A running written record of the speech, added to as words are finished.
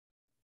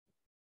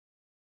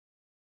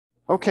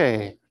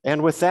Okay,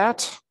 and with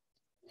that,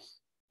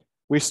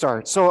 we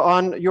start. So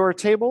on your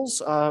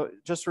tables,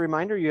 just a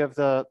reminder, you have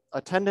the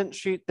attendance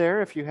sheet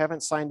there. If you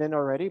haven't signed in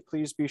already,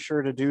 please be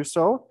sure to do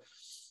so.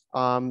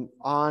 On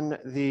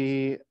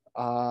the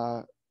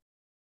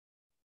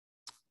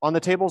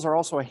tables are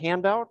also a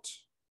handout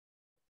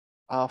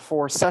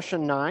for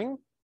session 9,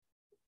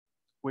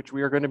 which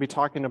we are going to be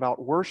talking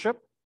about worship.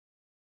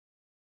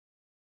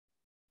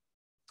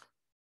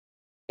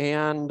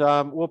 And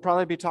we'll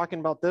probably be talking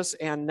about this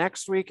and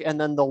next week.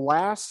 And then the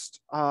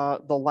last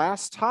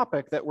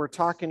topic that we're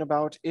talking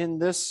about in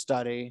this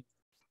study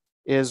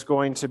is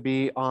going to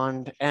be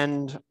on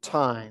end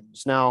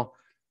times. Now,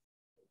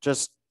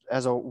 just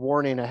as a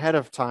warning ahead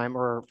of time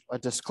or a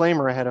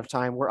disclaimer ahead of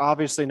time, we're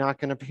obviously not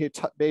going to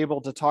be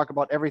able to talk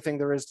about everything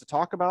there is to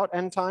talk about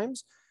end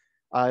times.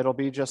 It'll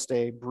be just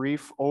a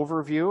brief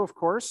overview, of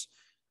course,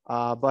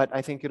 but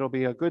I think it'll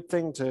be a good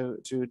thing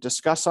to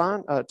discuss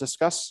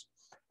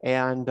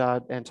and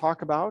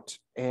talk about.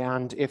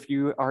 And if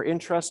you are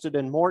interested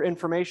in more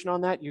information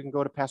on that, you can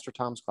go to Pastor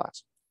Tom's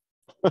class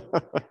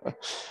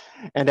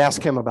and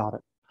ask him about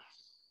it.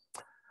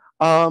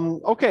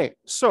 Okay,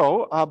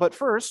 so, but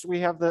first we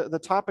have the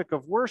topic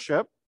of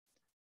worship.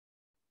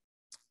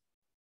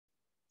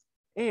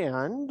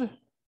 And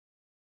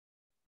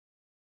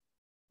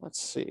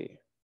let's see.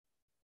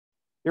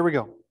 Here we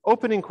go.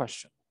 Opening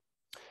question.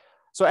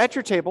 So at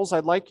your tables,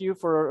 I'd like you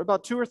for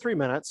about 2 or 3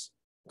 minutes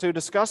to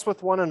discuss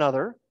with one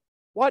another,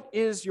 what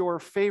is your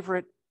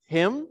favorite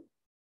hymn,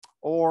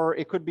 or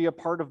it could be a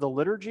part of the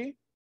liturgy,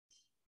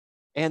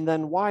 and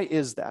then why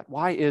is that?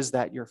 Why is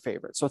that your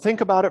favorite? So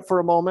think about it for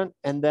a moment,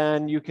 and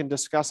then you can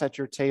discuss at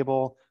your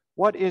table,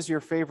 what is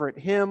your favorite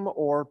hymn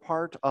or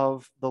part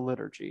of the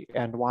liturgy,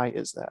 and why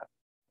is that?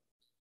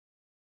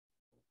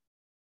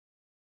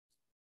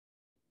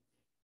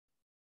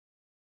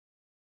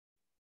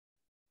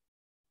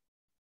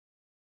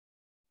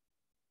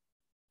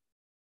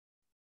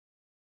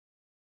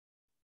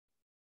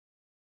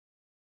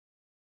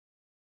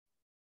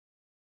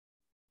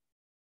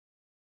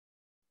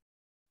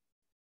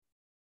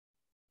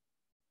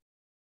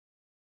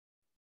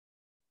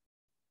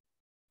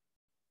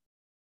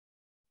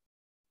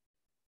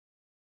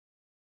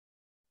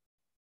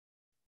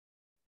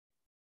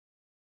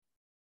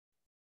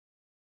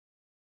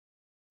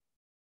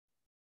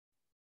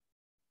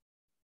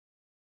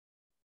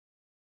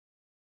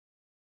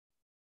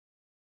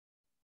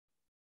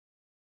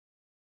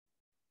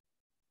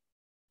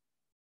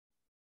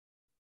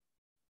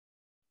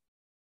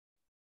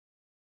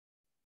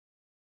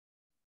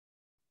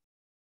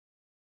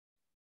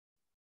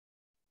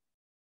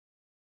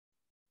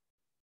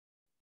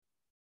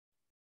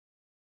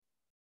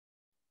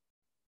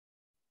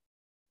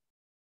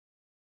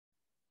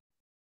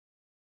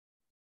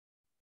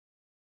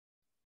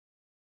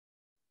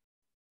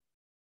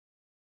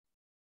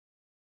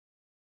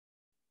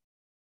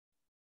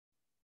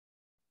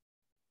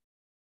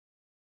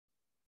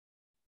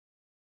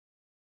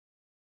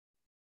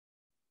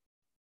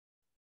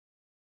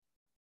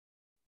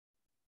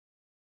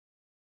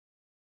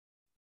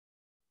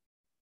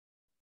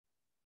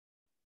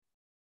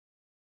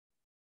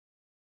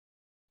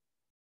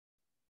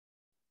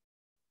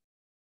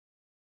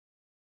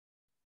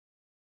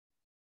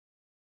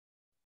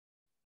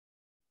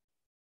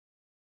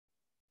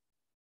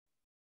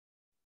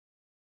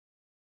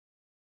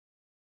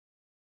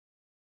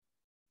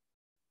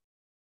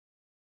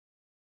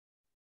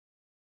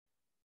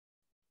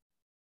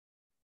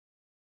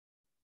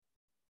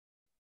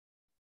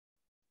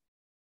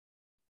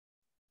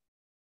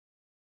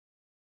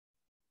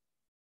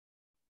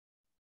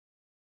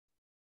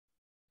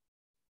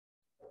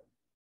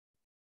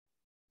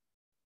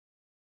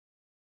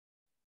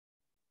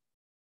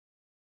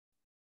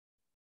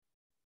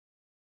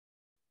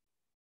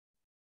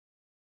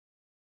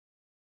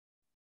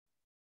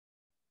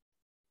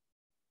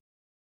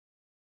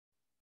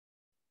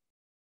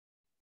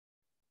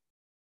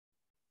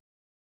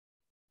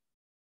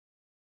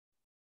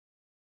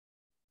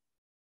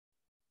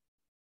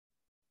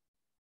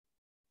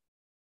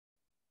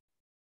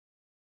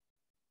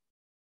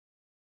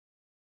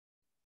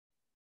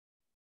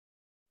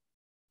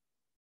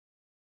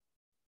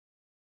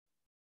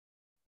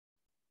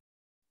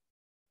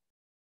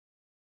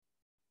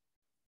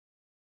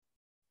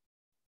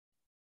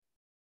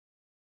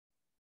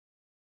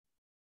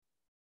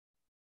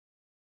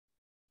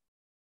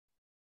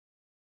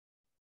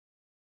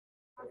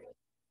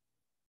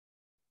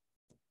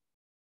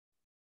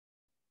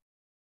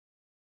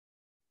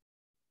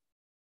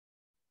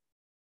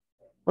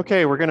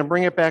 Okay, we're going to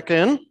bring it back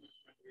in.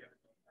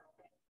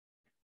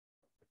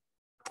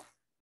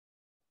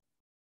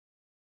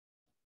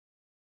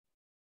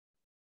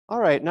 All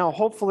right, now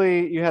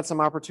hopefully you had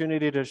some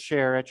opportunity to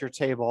share at your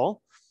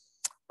table.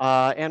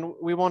 And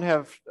we won't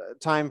have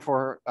time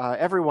for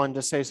everyone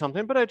to say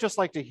something, but I'd just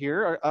like to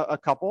hear a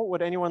couple.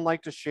 Would anyone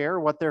like to share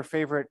what their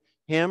favorite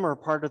hymn or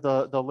part of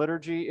the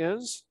liturgy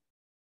is?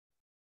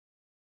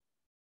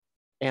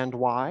 And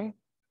why?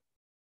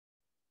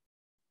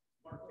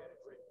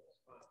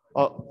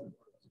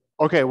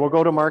 Okay, we'll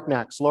go to Mark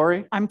next.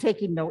 Lori? I'm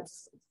taking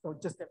notes, so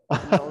just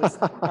those.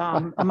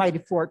 A mighty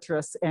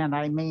fortress, and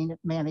I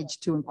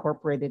managed to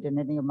incorporate it in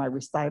any of my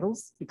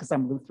recitals because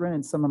I'm Lutheran,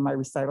 and some of my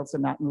recitals are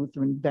not in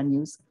Lutheran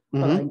venues,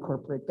 but I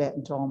incorporate that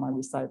into all my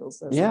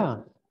recitals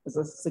as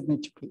a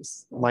signature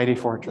piece. Mighty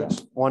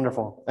fortress.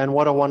 Wonderful. And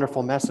what a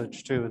wonderful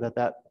message, too,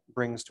 that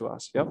brings to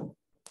us. Yep,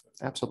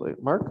 absolutely.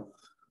 Mark?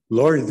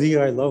 Lord, thee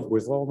I love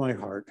with all my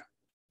heart.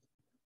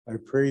 I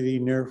pray thee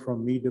ne'er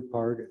from me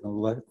depart.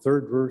 And the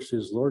third verse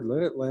is, Lord,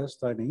 let at last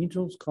thine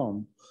angels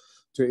come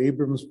to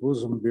Abram's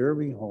bosom, bear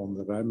me home,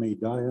 that I may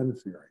die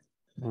unfearing.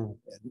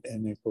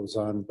 And it goes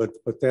on, but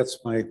that's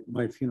my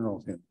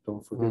funeral hymn.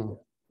 Don't forget that.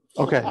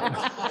 Okay.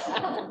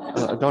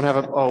 I don't have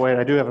a, oh wait,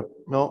 I do have a,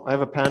 no, I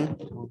have a pen.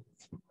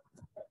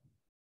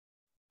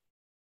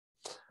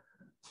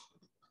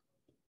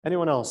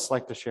 Anyone else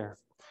like to share?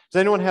 Does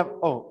anyone have,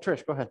 oh,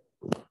 Trish, go ahead.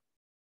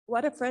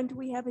 What a friend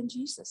we have in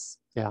Jesus.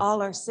 Yeah.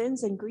 All our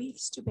sins and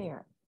griefs to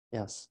bear.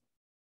 Yes.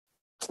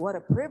 What a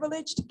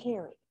privilege to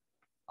carry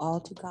all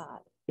to God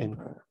in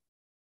prayer.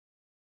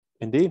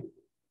 Indeed.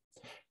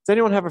 Does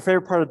anyone have a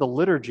favorite part of the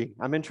liturgy?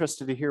 I'm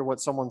interested to hear what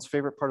someone's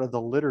favorite part of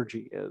the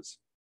liturgy is.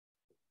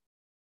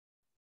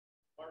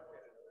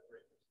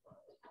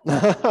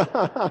 Can't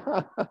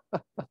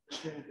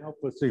help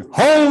but sing,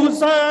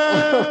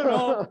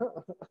 Hosanna!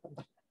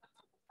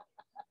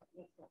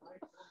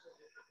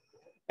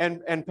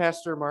 And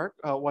Pastor Mark,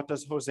 what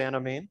does Hosanna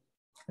mean?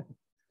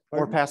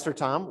 Or Pastor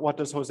Tom, what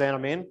does Hosanna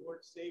mean? Lord,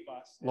 save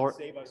us. Lord,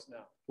 save us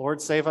now.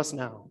 Lord, save us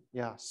now.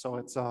 Yeah, so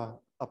it's a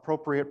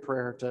appropriate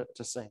prayer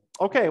to sing.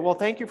 Okay, well,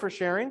 thank you for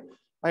sharing.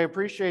 I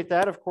appreciate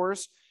that, of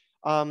course.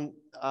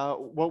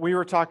 What we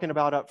were talking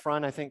about up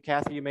front, I think,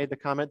 Kathy, you made the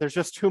comment, there's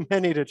just too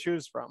many to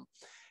choose from.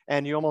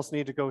 And you almost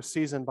need to go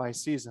season by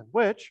season,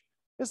 which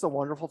is the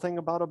wonderful thing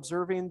about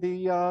observing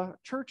the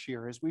church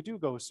year, is we do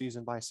go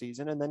season by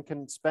season and then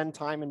can spend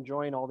time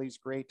enjoying all these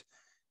great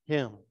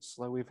hymns.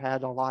 Like we've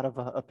had a lot of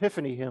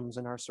epiphany hymns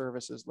in our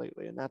services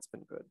lately, and that's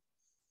been good.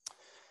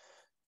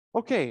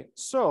 Okay,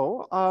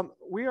 so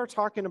we are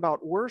talking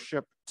about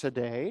worship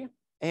today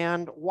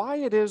and why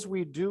it is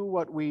we do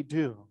what we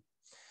do.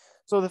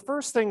 So the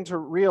first thing to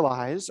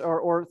realize,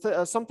 or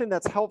something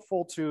that's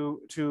helpful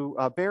to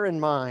bear in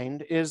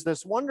mind, is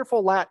this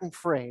wonderful Latin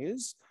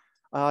phrase.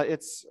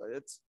 It's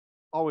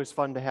always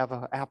fun to have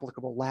an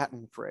applicable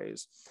Latin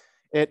phrase.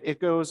 It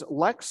goes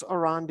lex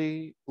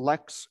orandi,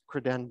 lex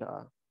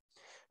credenda.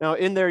 Now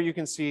in there you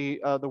can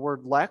see the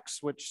word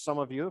lex, which some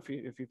of you,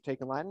 if you've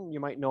taken Latin, you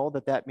might know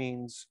that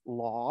means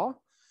law.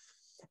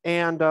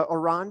 And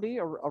orandi,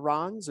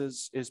 orans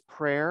is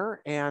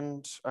prayer,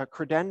 and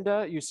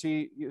credenda, you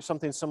see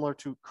something similar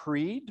to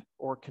creed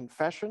or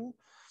confession.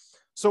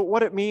 So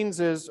what it means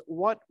is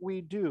what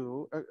we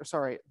do,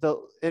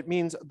 it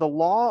means the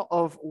law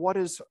of what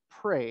is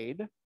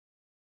prayed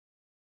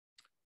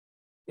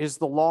is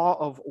the law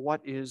of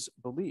what is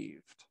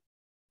believed.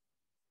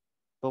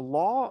 The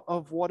law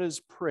of what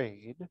is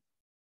prayed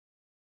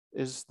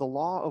is the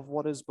law of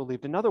what is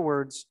believed. In other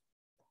words,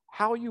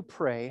 how you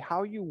pray,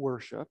 how you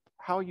worship,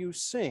 how you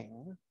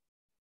sing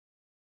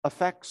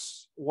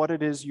affects what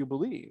it is you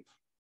believe,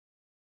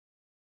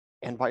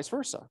 and vice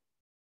versa.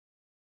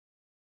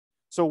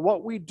 So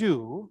what we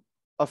do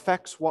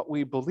affects what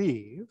we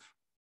believe,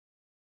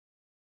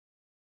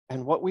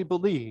 and what we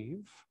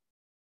believe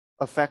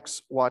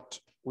affects what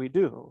we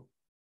do.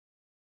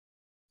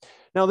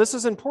 Now, this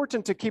is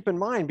important to keep in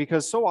mind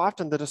because so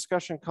often the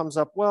discussion comes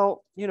up,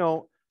 well, you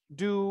know,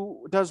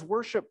 does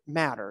worship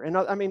matter? And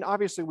I mean,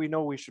 obviously we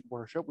know we should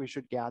worship, we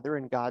should gather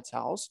in God's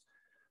house,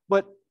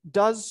 but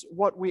does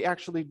what we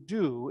actually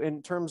do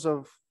in terms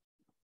of,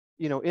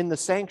 you know, in the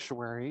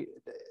sanctuary,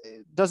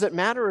 does it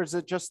matter, or is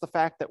it just the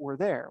fact that we're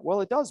there?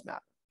 Well, it does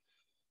matter.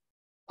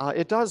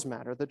 It does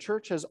matter. The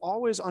church has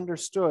always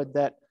understood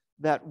that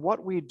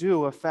what we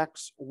do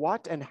affects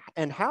what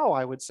and how,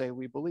 I would say,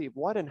 we believe,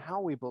 what and how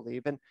we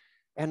believe,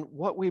 and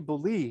what we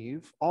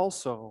believe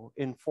also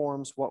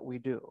informs what we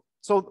do.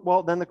 So,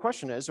 well, then the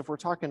question is, if we're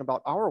talking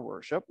about our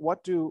worship,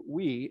 what do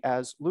we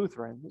as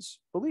Lutherans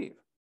believe?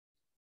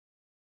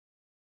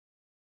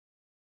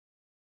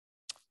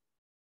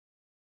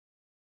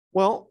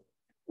 Well,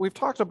 we've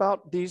talked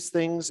about these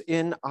things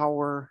in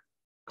our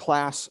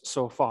class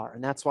so far,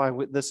 and that's why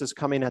this is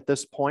coming at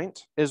this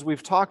point, is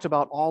we've talked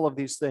about all of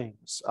these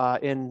things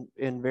in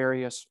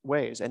various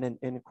ways, and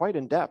in quite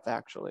in depth,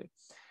 actually.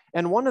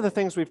 And one of the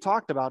things we've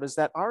talked about is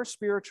that our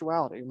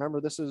spirituality,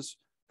 remember this is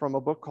from a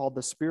book called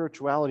The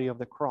Spirituality of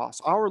the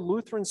Cross, our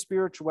Lutheran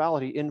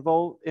spirituality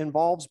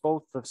involves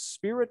both the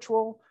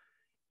spiritual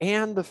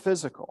and the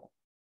physical,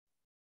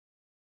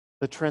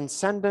 the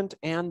transcendent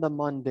and the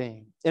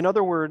mundane. In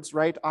other words,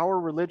 right, our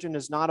religion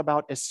is not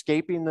about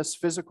escaping this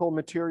physical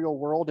material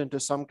world into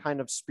some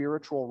kind of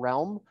spiritual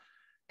realm,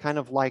 kind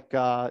of like,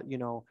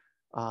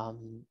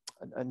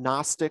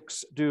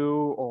 Gnostics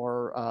do,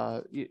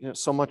 or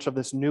so much of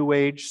this New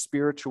Age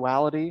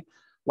spirituality,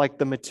 like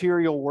the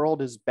material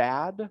world is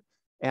bad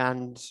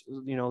and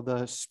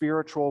the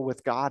spiritual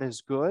with God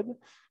is good.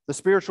 The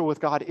spiritual with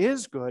God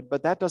is good,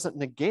 but that doesn't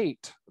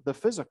negate the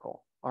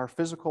physical. our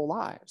physical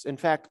lives. In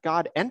fact,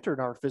 God entered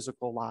our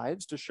physical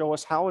lives to show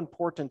us how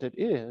important it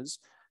is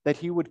that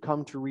he would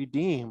come to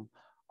redeem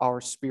our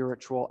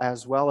spiritual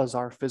as well as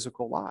our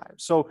physical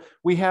lives. So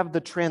we have the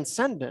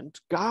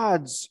transcendent,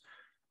 God's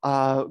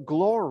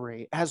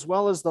glory, as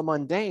well as the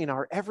mundane,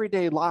 our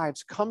everyday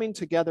lives coming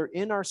together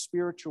in our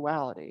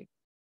spirituality.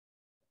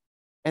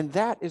 And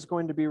that is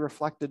going to be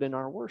reflected in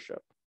our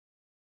worship.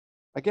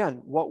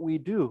 Again, what we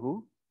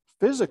do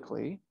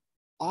physically,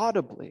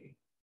 audibly,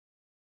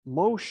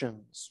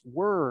 motions,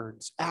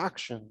 words,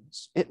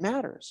 actions, it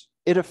matters.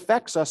 It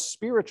affects us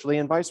spiritually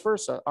and vice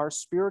versa. Our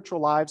spiritual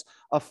lives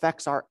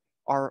affects our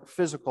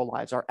physical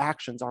lives, our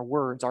actions, our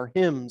words, our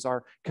hymns,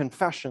 our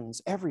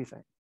confessions,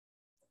 everything.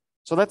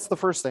 So that's the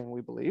first thing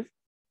we believe.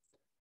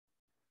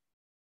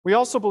 We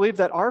also believe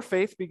that our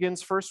faith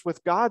begins first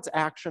with God's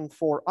action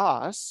for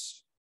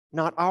us,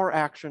 not our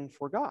action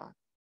for God.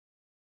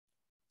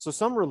 So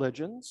some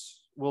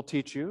religions will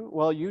teach you,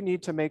 well, you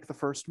need to make the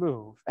first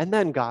move, and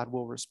then God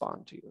will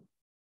respond to you.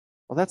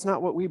 Well, that's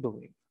not what we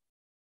believe.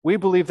 We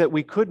believe that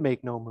we could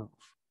make no move.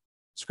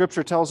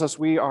 Scripture tells us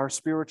we are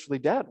spiritually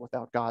dead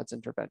without God's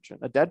intervention.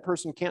 A dead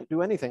person can't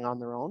do anything on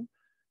their own.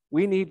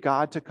 We need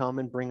God to come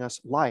and bring us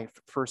life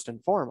first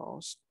and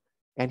foremost.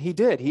 And he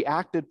did. He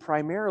acted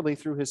primarily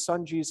through his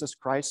son, Jesus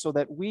Christ, so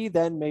that we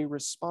then may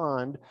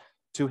respond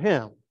to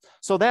him.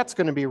 So that's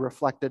going to be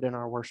reflected in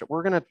our worship.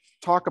 We're going to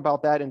talk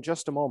about that in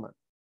just a moment.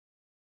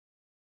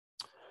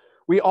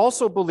 We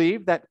also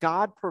believe that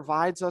God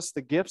provides us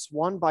the gifts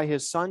won by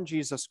his son,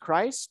 Jesus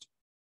Christ,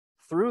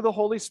 through the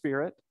Holy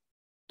Spirit,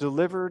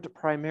 delivered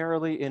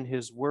primarily in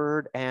his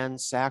word and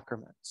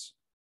sacraments.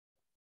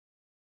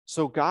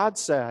 So God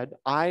said,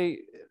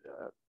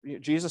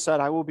 Jesus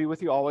said, I will be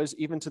with you always,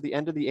 even to the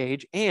end of the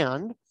age.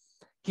 And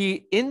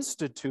he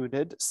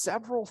instituted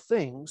several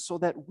things so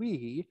that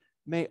we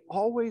may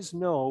always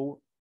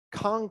know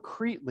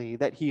concretely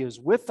that he is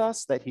with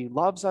us, that he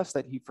loves us,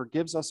 that he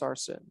forgives us our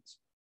sins.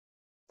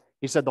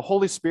 He said, the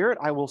Holy Spirit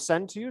I will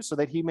send to you so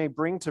that he may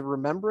bring to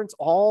remembrance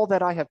all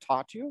that I have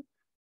taught you.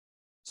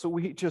 So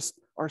we just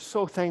are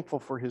so thankful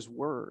for his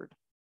word,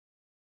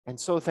 and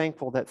so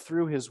thankful that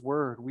through his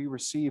word we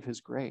receive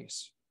his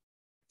grace.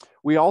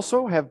 We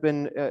also have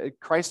been,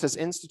 Christ has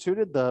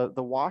instituted the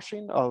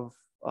washing of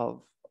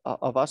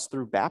us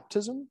through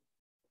baptism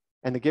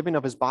and the giving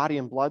of his body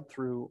and blood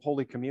through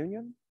Holy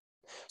Communion.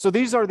 So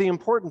these are the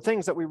important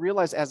things that we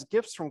realize as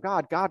gifts from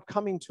God, God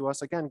coming to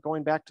us, again,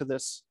 going back to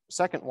this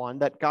second one,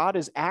 that God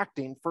is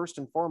acting first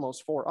and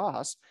foremost for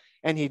us,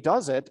 and he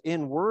does it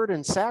in word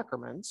and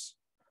sacraments.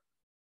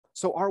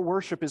 So our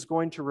worship is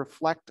going to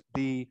reflect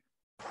the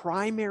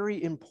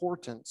primary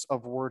importance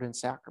of word and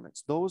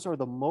sacraments. Those are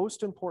the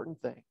most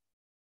important thing.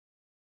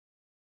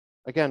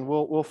 Again,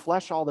 we'll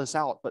flesh all this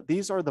out, but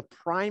these are the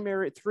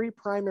three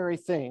primary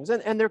things.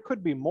 And there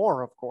could be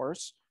more, of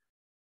course,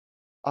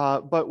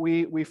 but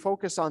we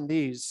focus on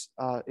these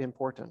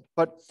important.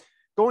 But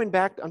going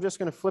back, I'm just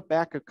going to flip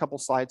back a couple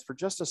slides for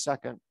just a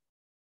second.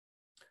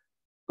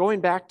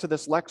 Going back to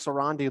this lex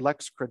orandi,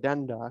 lex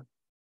credenda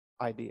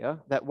idea,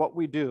 that what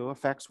we do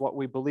affects what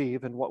we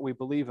believe, and what we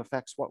believe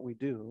affects what we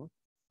do.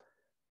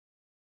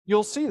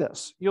 You'll see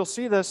this. You'll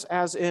see this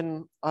as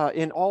in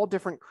all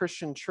different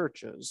Christian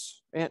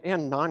churches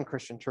and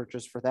non-Christian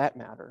churches for that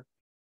matter,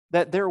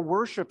 that their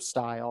worship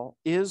style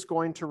is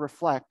going to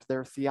reflect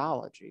their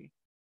theology,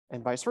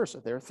 and vice versa.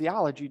 Their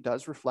theology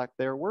does reflect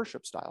their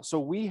worship style. So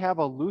we have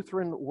a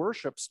Lutheran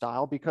worship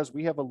style because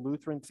we have a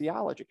Lutheran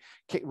theology.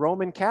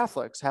 Roman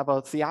Catholics have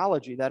a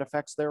theology that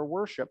affects their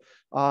worship.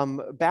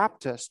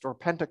 Baptist or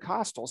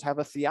Pentecostals have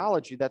a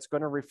theology that's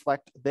going to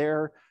reflect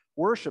their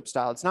worship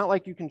style. It's not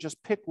like you can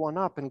just pick one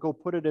up and go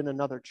put it in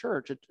another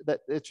church.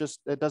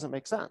 It doesn't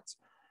make sense.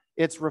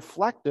 It's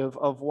reflective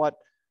of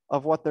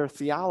what their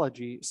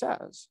theology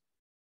says.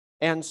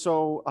 And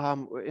so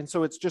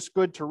it's just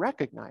good to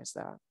recognize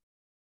that.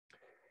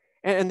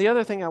 And the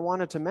other thing I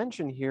wanted to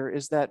mention here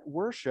is that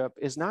worship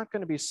is not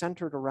going to be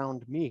centered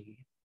around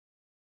me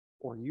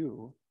or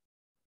you.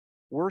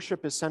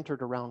 Worship is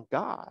centered around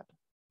God.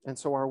 And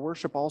so our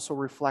worship also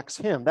reflects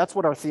him. That's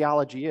what our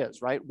theology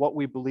is, right? What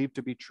we believe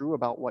to be true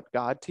about what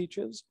God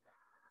teaches.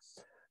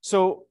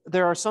 So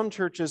there are some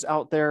churches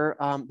out there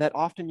that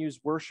often use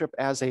worship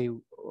as a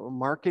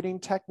marketing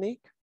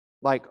technique.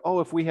 Like,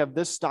 oh, if we have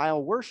this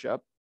style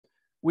worship,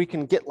 we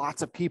can get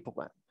lots of people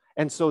in.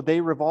 And so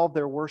they revolve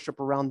their worship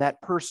around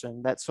that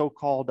person, that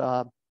so-called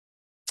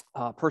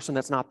person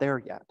that's not there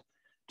yet,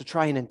 to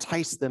try and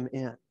entice them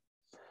in.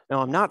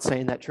 Now, I'm not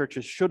saying that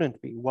churches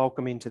shouldn't be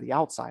welcoming to the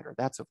outsider.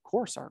 That's, of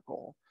course, our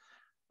goal.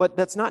 But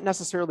that's not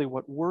necessarily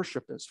what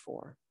worship is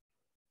for.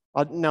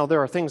 Now,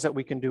 there are things that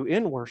we can do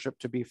in worship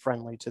to be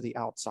friendly to the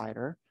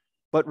outsider.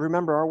 But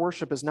remember, our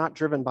worship is not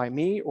driven by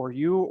me or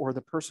you or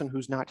the person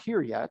who's not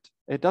here yet.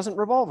 It doesn't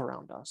revolve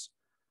around us.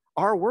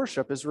 Our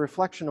worship is a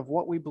reflection of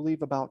what we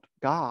believe about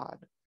God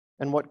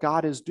and what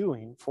God is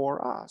doing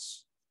for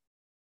us.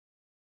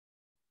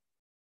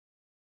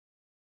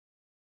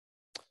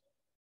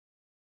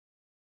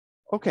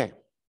 Okay.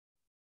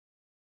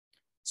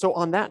 So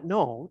on that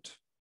note,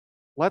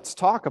 let's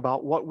talk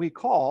about what we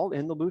call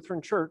in the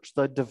Lutheran Church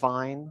the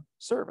divine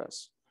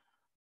service.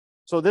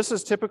 So this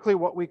is typically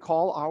what we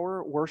call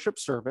our worship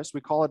service.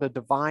 We call it a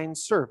divine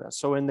service.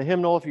 So in the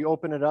hymnal, if you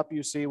open it up,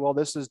 you see, well,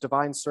 this is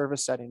divine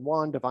service setting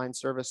 1, divine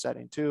service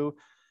setting 2.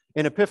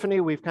 In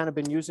Epiphany, we've kind of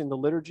been using the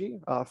liturgy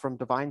from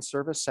divine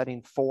service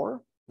setting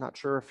 4. Not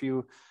sure if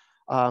you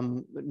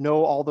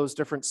know all those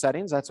different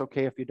settings. That's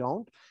okay if you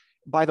don't.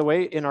 By the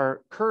way, in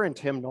our current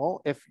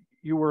hymnal, if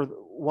you were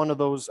one of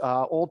those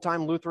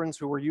old-time Lutherans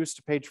who were used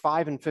to page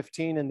 5 and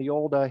 15 in the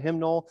old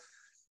hymnal,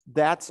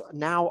 that's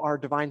now our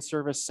divine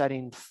service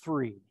setting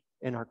 3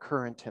 in our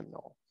current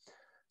hymnal.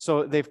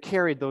 So they've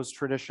carried those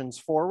traditions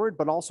forward,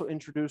 but also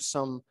introduced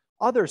some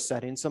other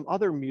settings, some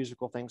other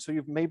musical things. So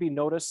you've maybe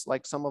noticed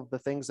like some of the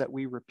things that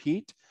we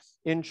repeat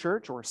in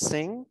church or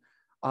sing,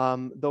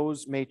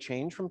 those may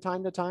change from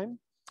time to time.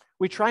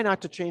 We try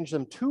not to change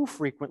them too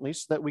frequently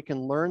so that we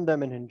can learn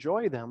them and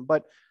enjoy them,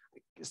 but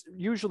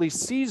usually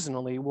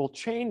seasonally we'll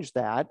change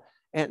that,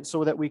 and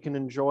so that we can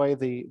enjoy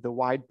the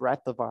wide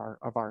breadth of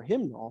our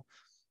hymnal.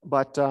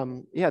 But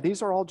yeah,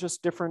 these are all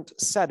just different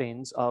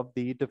settings of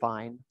the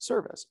divine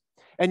service.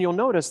 And you'll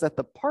notice that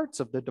the parts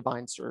of the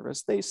divine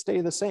service, they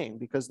stay the same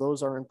because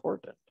those are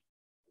important.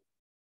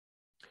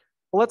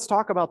 Well, let's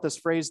talk about this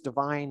phrase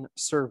divine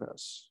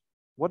service.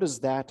 What does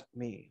that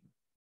mean?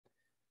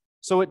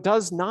 So it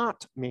does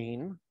not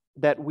mean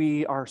that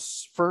we are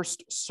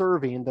first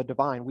serving the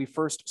divine. We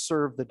first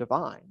serve the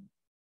divine.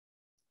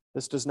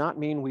 This does not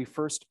mean we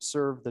first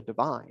serve the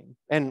divine.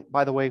 And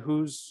by the way,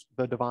 who's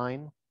the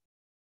divine?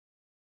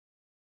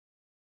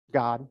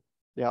 God.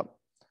 Yep.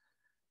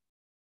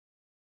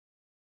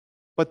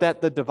 But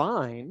that the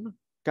divine,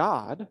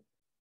 God,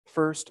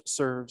 first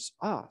serves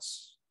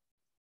us.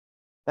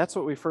 That's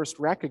what we first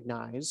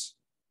recognize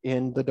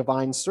in the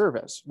divine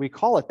service. We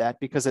call it that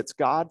because it's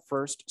God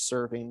first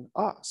serving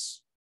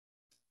us.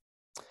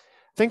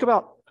 Think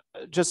about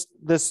just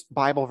this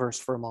Bible verse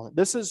for a moment.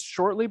 This is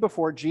shortly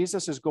before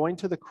Jesus is going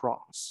to the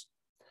cross,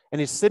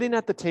 and he's sitting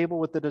at the table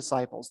with the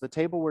disciples, the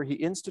table where he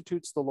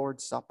institutes the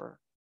Lord's Supper.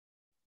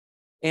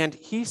 And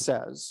he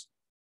says,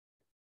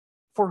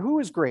 "For who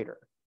is greater,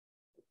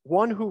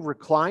 one who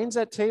reclines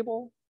at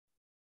table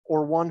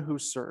or one who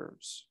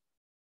serves?"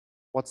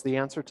 What's the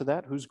answer to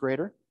that? Who's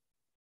greater?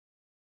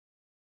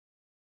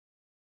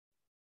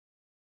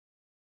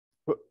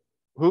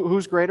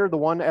 Who's greater, the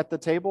one at the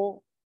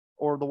table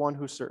or the one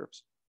who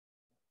serves?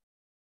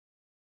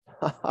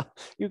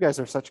 You guys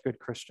are such good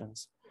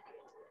Christians.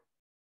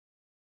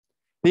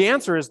 The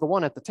answer is the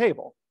one at the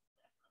table.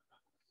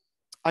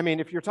 I mean,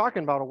 if you're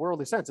talking about a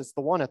worldly sense, it's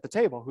the one at the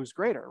table who's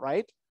greater,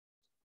 right?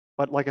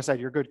 But like I said,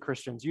 you're good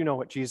Christians. You know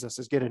what Jesus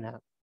is getting at.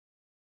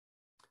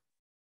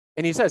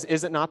 And he says,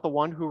 is it not the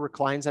one who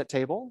reclines at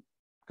table?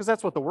 Because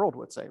that's what the world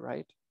would say,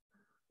 right?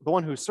 The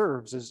one who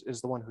serves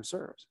is the one who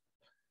serves.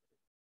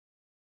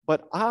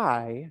 But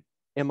I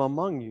am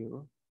among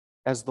you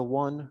as the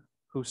one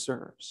who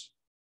serves.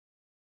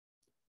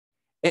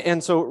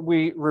 And so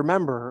we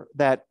remember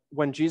that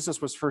when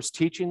Jesus was first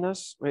teaching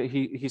this,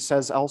 he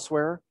says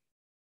elsewhere,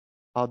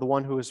 the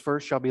one who is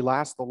first shall be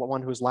last, the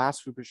one who is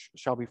last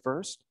shall be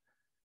first.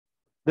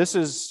 This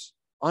is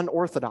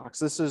unorthodox.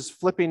 This is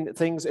flipping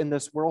things in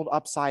this world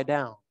upside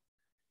down.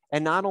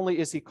 And not only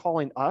is he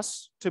calling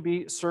us to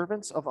be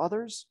servants of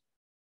others,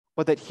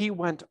 but that he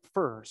went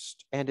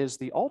first and is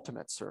the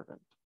ultimate servant.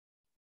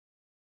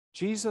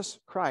 Jesus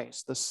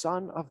Christ, the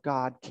Son of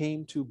God,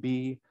 came to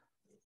be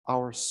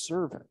our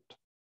servant.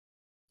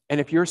 And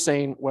if you're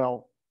saying,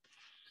 well,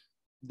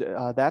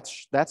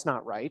 that's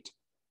not right,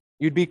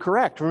 you'd be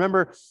correct.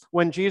 Remember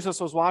when Jesus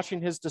was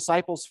washing his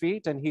disciples'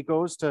 feet and he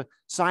goes to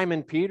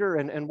Simon Peter,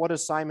 and what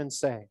does Simon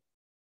say?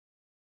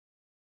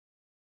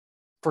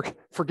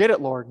 Forget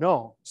it, Lord.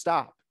 No,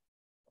 stop.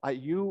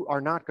 You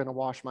are not going to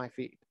wash my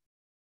feet.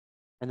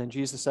 And then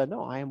Jesus said,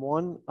 no,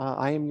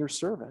 I am your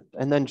servant.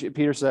 And then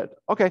Peter said,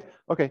 okay,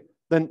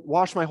 then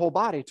wash my whole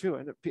body too.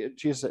 And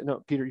Jesus said,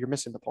 no, Peter, you're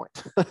missing the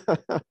point.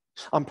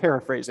 I'm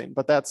paraphrasing,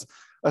 but that's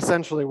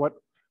essentially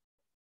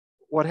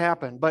what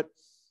happened. But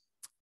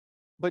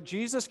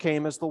Jesus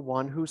came as the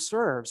one who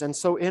serves. And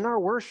so in our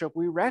worship,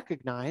 we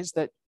recognize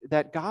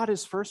that God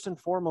is first and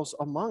foremost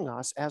among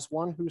us as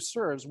one who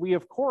serves. We,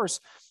 of course,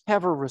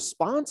 have a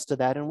response to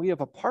that and we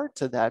have a part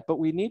to that, but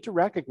we need to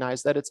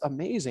recognize that it's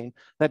amazing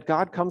that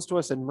God comes to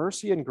us in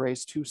mercy and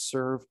grace to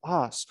serve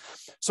us.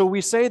 So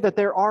we say that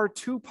there are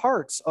two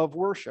parts of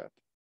worship.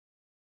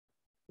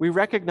 We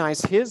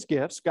recognize his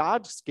gifts,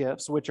 God's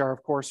gifts, which are,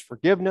 of course,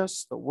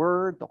 forgiveness, the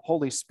Word, the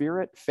Holy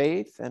Spirit,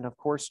 faith, and, of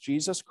course,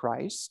 Jesus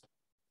Christ.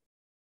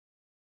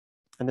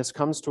 And this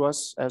comes to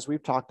us, as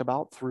we've talked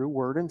about, through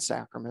word and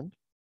sacrament.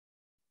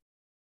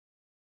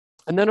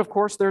 And then, of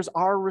course, there's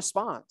our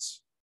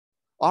response,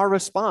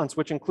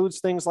 which includes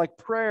things like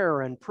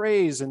prayer and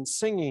praise and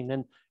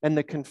singing and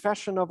the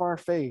confession of our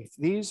faith.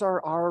 These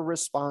are our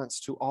response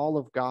to all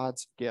of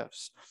God's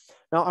gifts.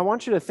 Now, I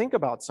want you to think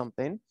about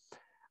something.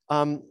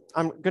 I'm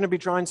going to be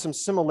drawing some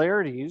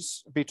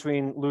similarities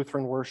between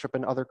Lutheran worship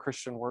and other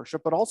Christian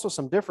worship, but also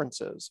some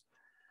differences.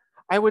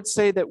 I would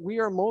say that we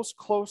are most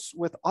close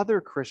with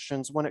other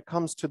Christians when it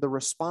comes to the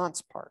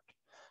response part.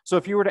 So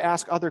if you were to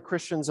ask other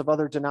Christians of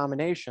other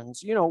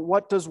denominations,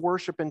 what does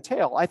worship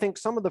entail? I think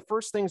some of the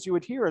first things you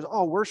would hear is,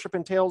 oh, worship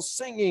entails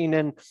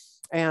singing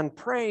and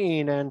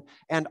praying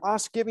and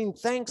us giving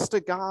thanks to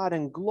God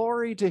and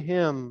glory to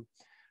him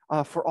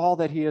for all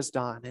that he has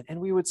done.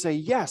 And we would say,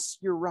 yes,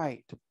 you're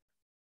right.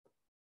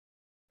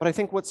 But I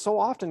think what so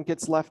often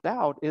gets left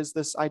out is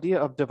this idea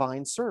of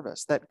divine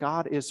service, that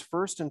God is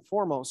first and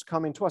foremost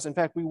coming to us. In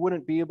fact, we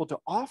wouldn't be able to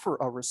offer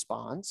a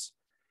response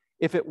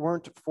if it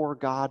weren't for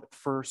God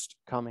first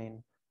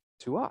coming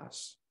to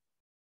us.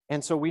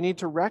 And so we need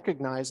to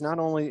recognize not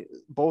only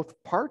both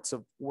parts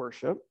of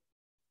worship,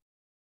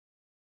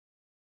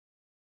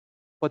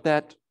 but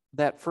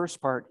that first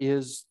part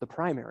is the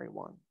primary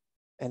one,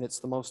 and it's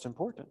the most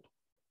important.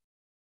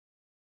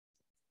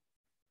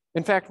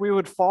 In fact, we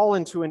would fall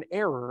into an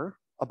error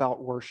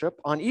about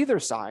worship on either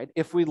side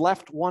if we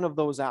left one of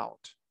those out.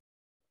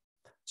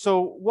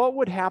 So what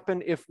would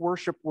happen if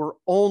worship were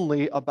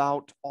only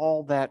about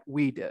all that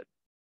we did?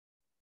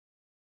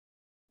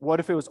 What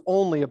if it was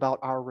only about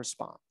our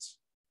response?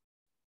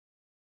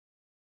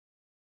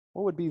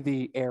 What would be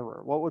the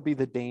error? What would be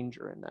the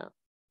danger in that?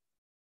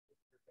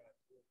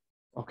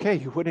 Okay,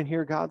 you wouldn't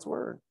hear God's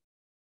word.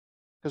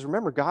 Because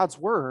remember, God's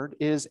word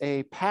is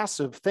a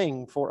passive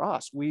thing for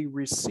us. We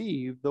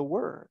receive the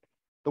word.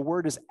 The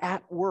word is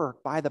at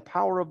work by the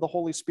power of the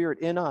Holy Spirit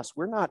in us.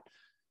 We're not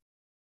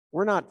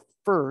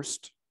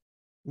first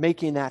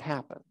making that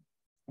happen.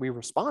 We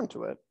respond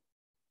to it,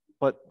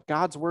 but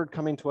God's word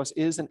coming to us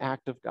is an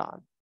act of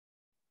God.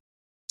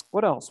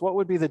 What else? What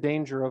would be the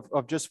danger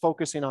of just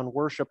focusing on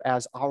worship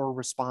as our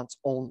response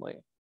only?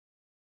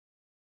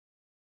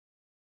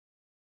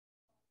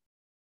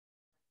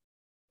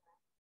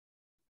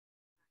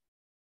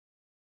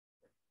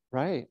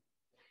 Right.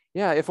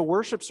 Yeah, if a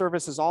worship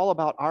service is all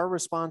about our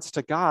response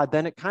to God,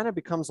 then it kind of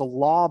becomes a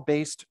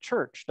law-based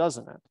church,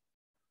 doesn't it?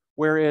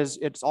 Whereas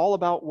it's all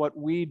about what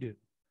we do.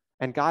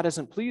 And God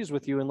isn't pleased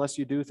with you unless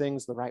you do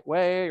things the right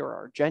way or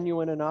are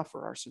genuine enough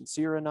or are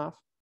sincere enough.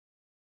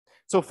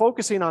 So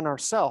focusing on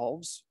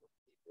ourselves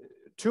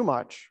too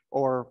much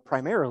or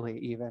primarily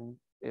even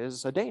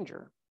is a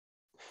danger.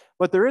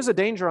 But there is a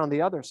danger on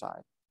the other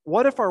side.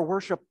 What if our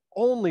worship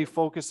only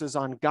focuses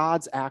on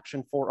God's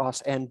action for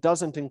us and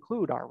doesn't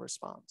include our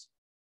response?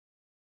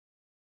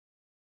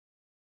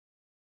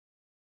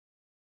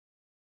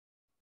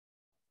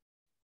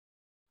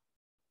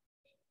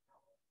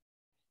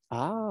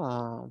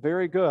 Ah,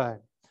 very good.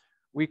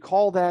 We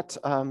call that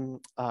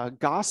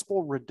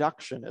gospel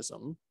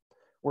reductionism,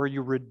 where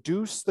you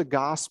reduce the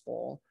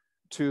gospel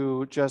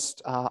to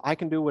just, I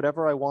can do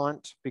whatever I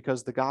want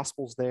because the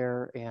gospel's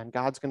there and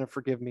God's going to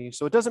forgive me.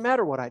 So it doesn't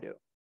matter what I do.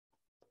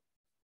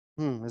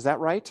 Is that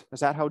right?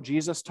 Is that how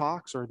Jesus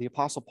talks or the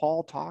Apostle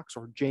Paul talks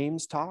or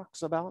James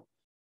talks about?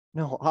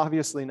 No,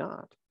 obviously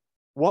not.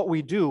 What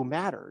we do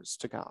matters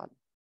to God.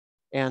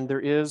 And there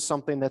is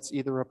something that's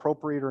either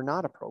appropriate or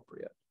not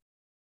appropriate.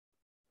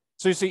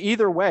 So you see,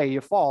 either way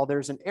you fall,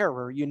 there's an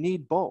error. You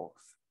need both.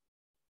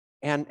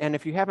 And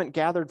if you haven't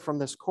gathered from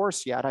this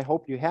course yet, I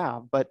hope you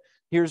have, but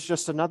here's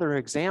just another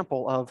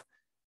example of,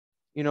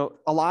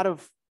 a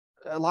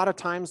lot of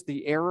times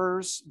the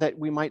errors that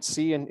we might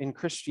see in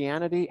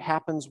Christianity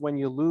happens when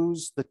you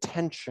lose the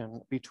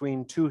tension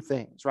between two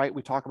things, right?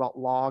 We talk about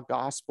law,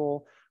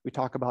 gospel. We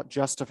talk about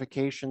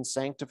justification,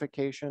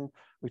 sanctification.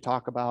 We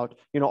talk about,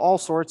 all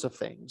sorts of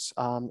things.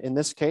 In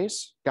this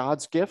case,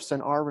 God's gifts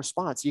and our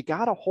response. You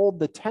got to hold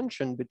the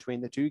tension between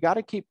the two. You got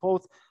to keep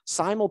both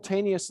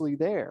simultaneously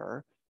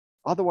there.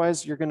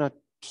 Otherwise, you're going to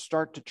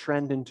start to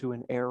trend into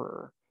an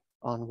error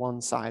on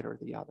one side or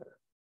the other.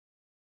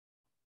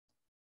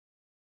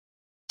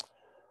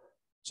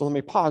 So let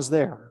me pause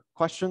there.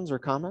 Questions or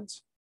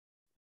comments?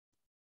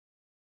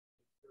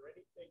 Is there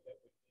anything that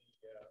would be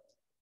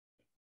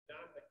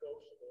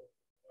non-negotiable,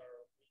 or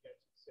we should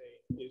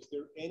say, is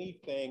there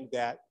anything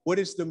what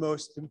is the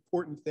most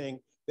important thing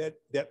that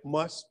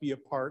must be a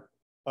part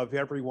of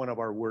every one of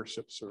our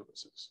worship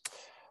services?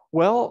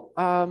 Well,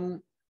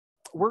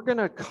 we're going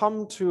to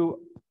come to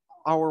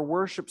our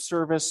worship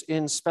service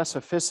in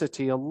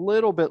specificity a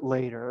little bit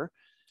later.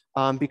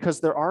 Because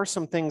there are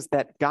some things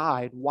that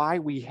guide why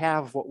we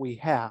have what we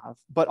have.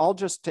 But I'll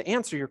just, to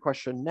answer your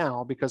question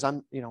now, because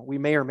we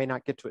may or may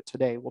not get to it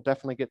today. We'll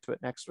definitely get to it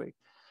next week.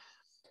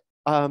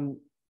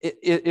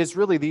 It is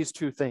really these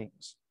two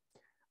things.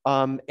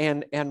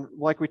 And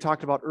like we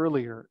talked about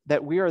earlier,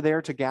 that we are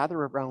there to gather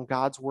around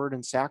God's word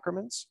and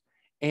sacraments.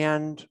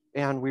 And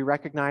we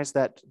recognize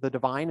that the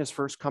divine is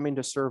first coming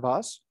to serve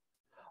us.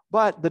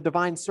 But the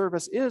divine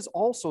service is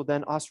also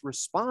then us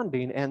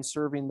responding and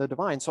serving the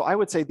divine. So I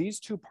would say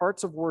these two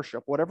parts of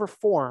worship, whatever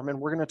form,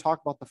 and we're going to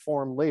talk about the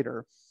form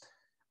later,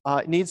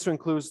 needs to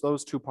include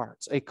those two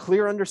parts. A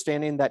clear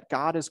understanding that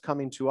God is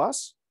coming to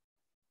us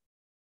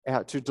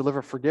to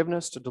deliver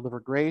forgiveness, to deliver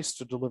grace,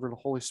 to deliver the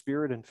Holy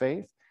Spirit and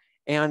faith,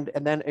 and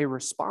then a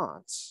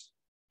response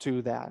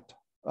to that,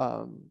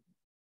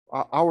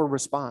 our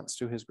response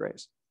to his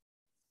grace.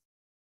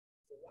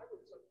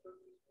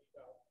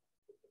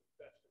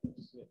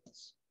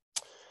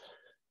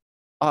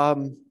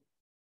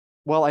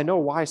 Well, I know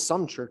why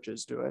some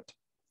churches do it.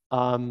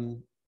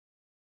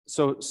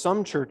 So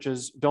some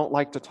churches don't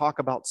like to talk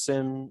about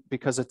sin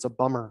because it's a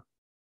bummer.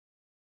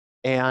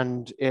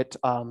 And it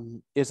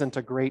isn't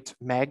a great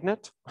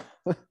magnet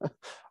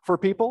for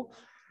people.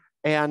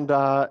 And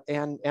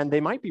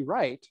they might be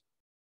right.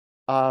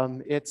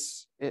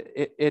 If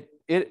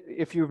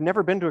you've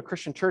never been to a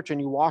Christian church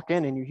and you walk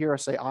in and you hear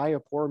us say, "I, a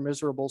poor,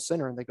 miserable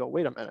sinner," and they go,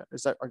 "Wait a minute,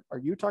 are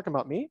you talking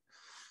about me?"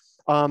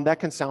 That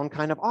can sound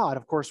kind of odd.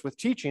 Of course, with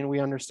teaching, we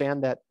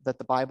understand that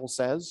the Bible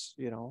says,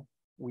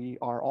 we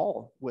are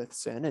all with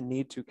sin and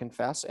need to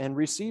confess and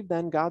receive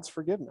then God's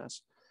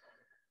forgiveness.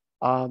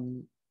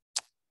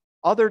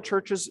 Other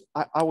churches,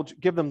 I will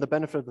give them the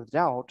benefit of the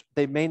doubt.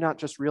 They may not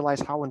just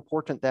realize how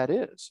important that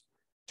is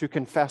to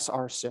confess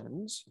our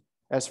sins,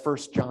 as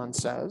 1 John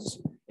says,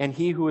 and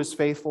he who is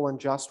faithful and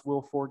just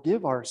will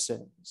forgive our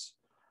sins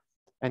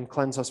and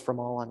cleanse us from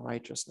all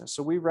unrighteousness.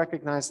 So we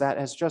recognize that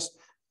as just,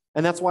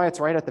 and that's why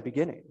it's right at the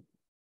beginning.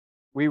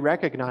 We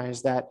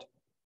recognize that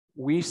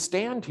we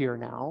stand here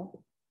now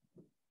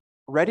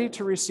ready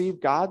to receive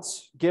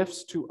God's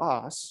gifts to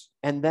us,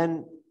 and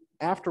then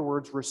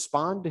afterwards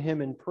respond to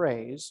him in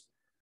praise.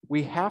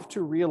 We have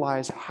to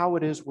realize how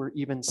it is we're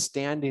even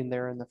standing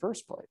there in the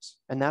first place.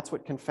 And that's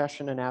what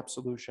confession and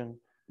absolution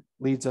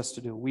leads us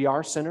to do. We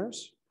are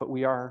sinners, but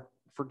we are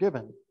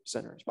forgiven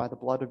sinners by the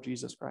blood of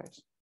Jesus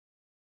Christ.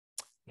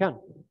 Ken?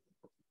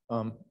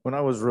 When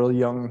I was really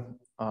young,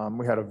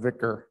 we had a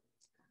vicar,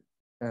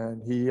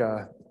 and he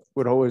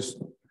would always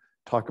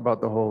talk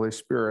about the Holy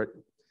Spirit.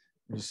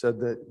 He said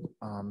that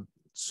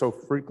so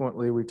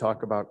frequently we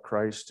talk about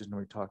Christ and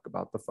we talk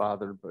about the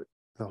Father, but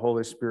the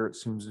Holy Spirit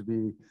seems to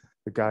be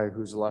the guy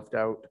who's left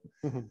out.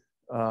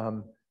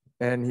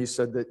 And he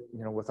said that,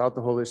 without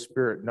the Holy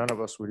Spirit, none of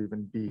us would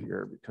even be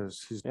here,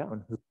 because he's the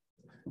one who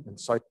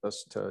incites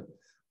us to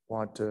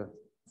want to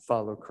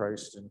follow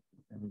Christ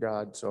and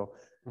God. So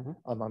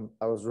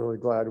I was really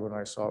glad when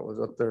I saw it was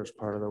up there as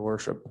part of the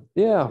worship.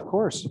 Yeah, of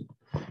course.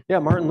 Yeah,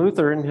 Martin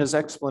Luther, in his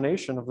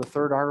explanation of the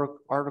third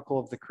article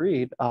of the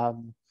Creed,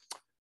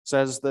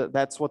 says that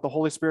that's what the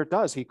Holy Spirit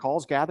does. He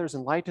calls, gathers,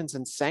 enlightens,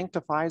 and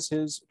sanctifies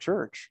his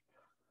church.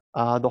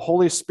 The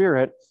Holy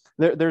Spirit,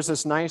 there's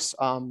this nice,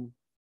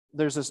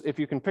 if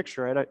you can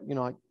picture it,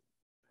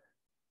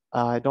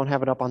 I don't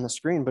have it up on the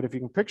screen, but if you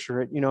can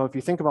picture it, if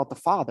you think about the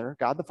Father,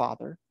 God the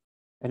Father,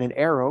 and an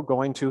arrow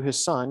going to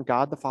his Son,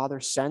 God the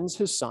Father sends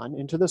his Son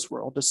into this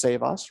world to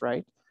save us,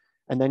 right?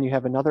 And then you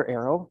have another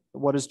arrow.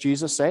 What does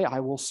Jesus say?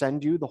 "I will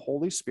send you the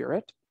Holy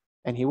Spirit,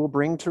 and he will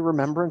bring to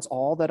remembrance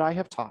all that I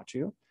have taught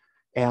you."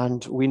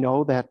 And we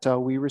know that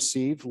we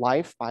receive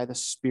life by the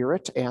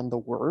Spirit and the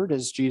Word,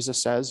 as Jesus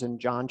says in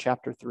John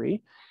chapter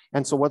 3.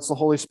 And so what's the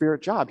Holy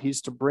Spirit job?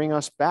 He's to bring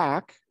us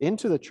back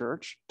into the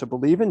church to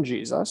believe in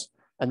Jesus.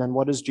 And then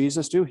what does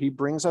Jesus do? He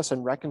brings us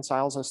and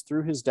reconciles us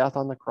through his death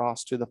on the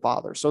cross to the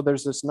Father. So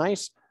there's this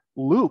nice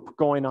loop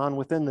going on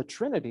within the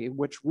Trinity,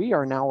 which we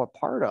are now a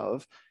part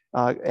of.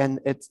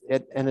 And it's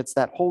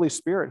that Holy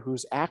Spirit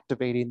who's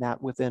activating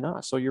that within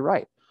us. So you're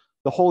right.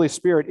 The Holy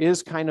Spirit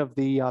is kind of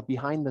the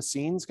behind the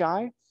scenes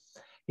guy.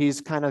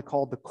 He's kind of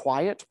called the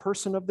quiet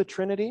person of the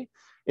Trinity.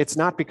 It's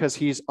not because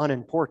he's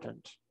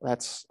unimportant.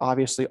 That's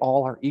obviously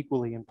all are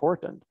equally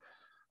important.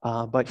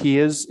 But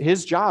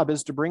his job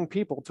is to bring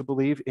people to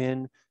believe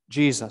in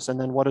Jesus. And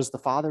then what does the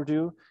Father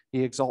do?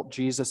 He exalts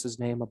Jesus'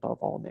 name above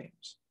all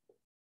names.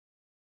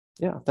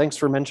 Yeah, thanks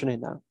for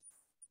mentioning that.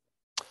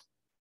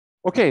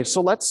 Okay,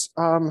 so let's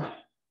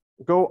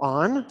go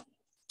on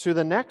to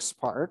the next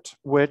part,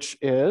 which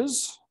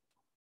is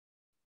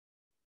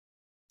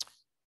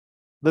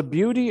the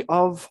beauty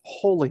of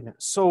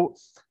holiness.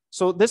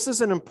 So this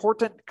is an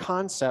important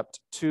concept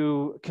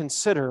to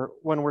consider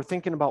when we're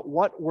thinking about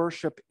what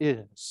worship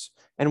is.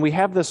 And we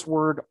have this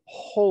word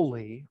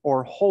holy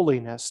or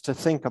holiness to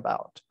think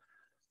about.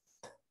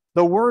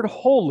 The word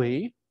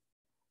holy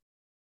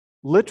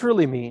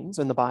literally means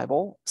in the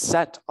Bible,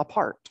 set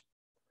apart.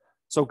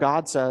 So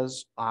God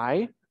says,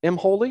 "I am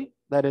holy."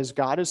 That is,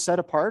 God is set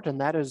apart,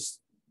 and that is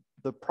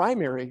the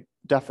primary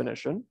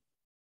definition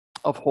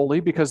of holy,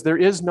 because there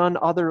is none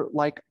other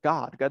like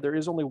God. There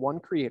is only one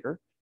creator.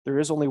 There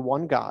is only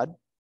one God.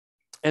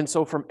 And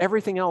so from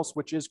everything else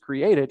which is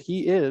created,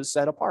 he is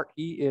set apart.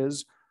 He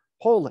is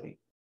holy.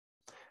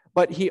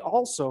 But he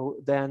also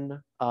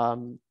then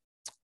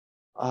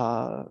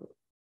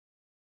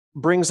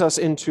brings us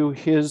into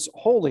his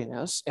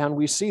holiness, and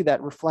we see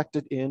that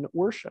reflected in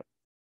worship.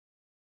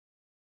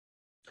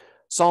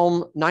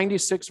 Psalm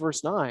 96,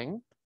 verse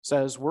 9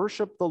 says,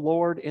 "Worship the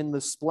Lord in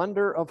the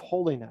splendor of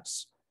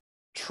holiness.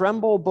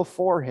 Tremble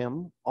before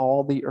him,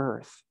 all the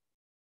earth."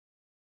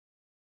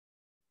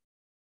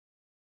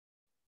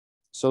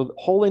 So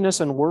holiness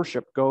and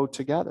worship go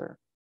together.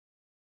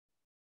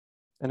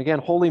 And again,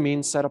 holy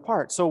means set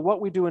apart. So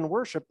what we do in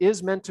worship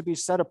is meant to be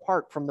set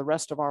apart from the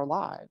rest of our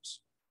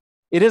lives.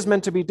 It is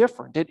meant to be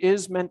different. It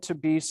is meant to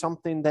be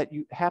something that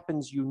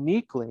happens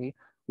uniquely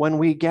when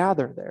we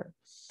gather there.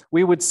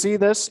 We would see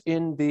this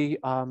in the,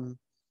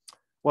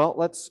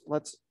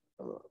 let's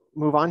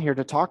move on here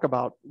to talk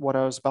about what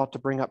I was about to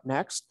bring up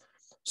next.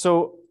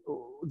 So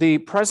the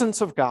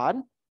presence of God,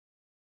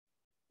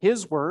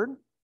 his word,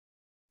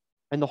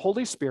 and the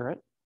Holy Spirit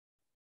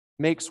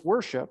makes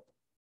worship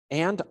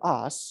and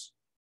us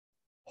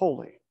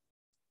holy.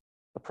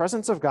 The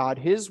presence of God,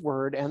 his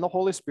word, and the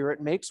Holy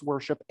Spirit makes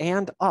worship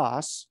and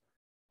us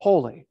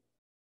holy.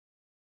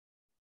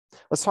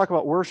 Let's talk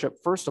about worship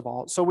first of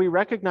all. So we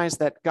recognize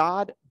that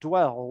God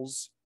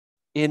dwells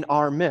in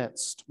our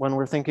midst when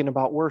we're thinking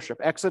about worship.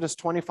 Exodus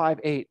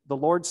 25:8, the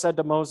Lord said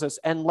to Moses,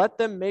 "And let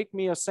them make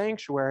me a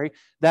sanctuary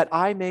that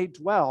I may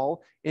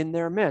dwell in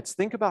their midst."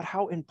 Think about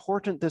how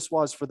important this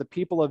was for the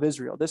people of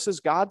Israel. This is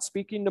God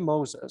speaking to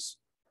Moses,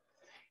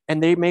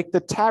 and they make the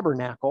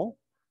tabernacle,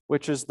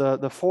 which is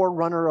the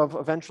forerunner of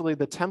eventually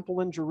the temple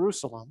in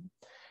Jerusalem.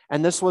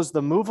 And this was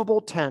the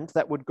movable tent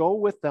that would go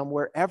with them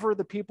wherever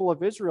the people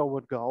of Israel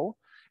would go.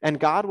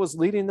 And God was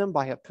leading them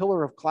by a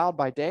pillar of cloud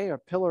by day, a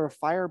pillar of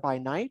fire by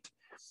night.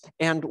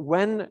 And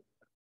when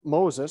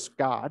Moses,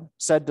 God,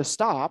 said to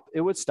stop,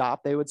 it would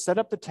stop. They would set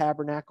up the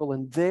tabernacle,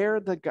 and there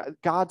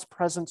God's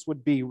presence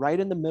would be right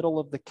in the middle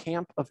of the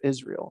camp of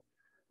Israel.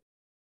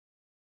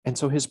 And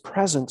so his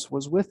presence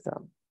was with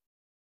them,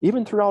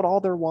 even throughout all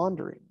their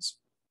wanderings.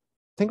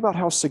 Think about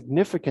how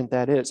significant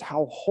that is,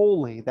 how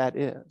holy that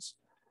is.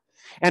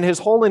 And his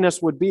holiness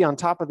would be on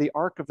top of the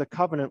Ark of the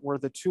Covenant, where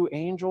the two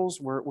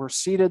angels were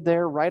seated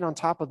there, right on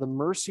top of the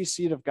mercy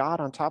seat of God,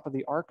 on top of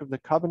the Ark of the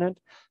Covenant.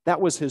 That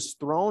was his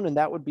throne, and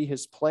that would be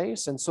his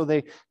place. And so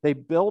they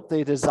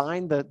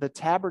designed the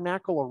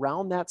tabernacle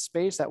around that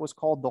space. That was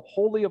called the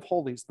Holy of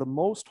Holies, the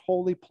most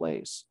holy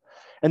place.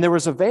 And there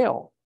was a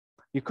veil.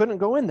 You couldn't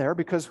go in there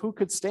because who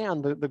could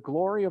stand the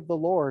glory of the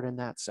Lord in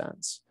that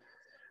sense?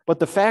 But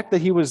the fact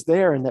that he was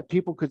there and that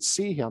people could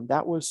see him,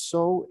 that was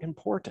so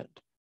important.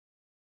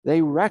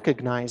 They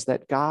recognized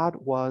that God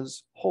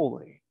was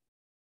holy.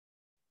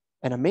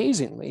 And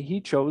amazingly,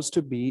 he chose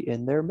to be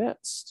in their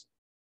midst.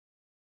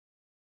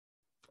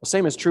 The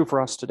same is true for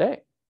us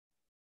today.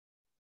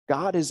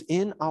 God is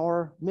in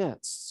our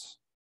midst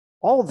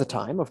all the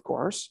time, of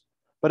course.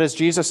 But as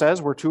Jesus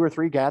says, where two or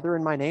three gather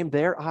in my name,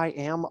 there I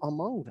am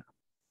among them.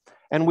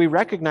 And we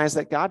recognize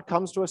that God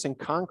comes to us in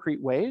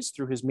concrete ways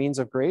through his means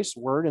of grace,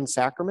 word, and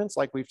sacraments,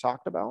 like we've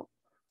talked about.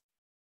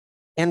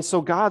 And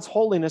so God's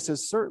holiness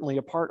is certainly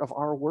a part of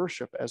our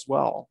worship as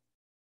well.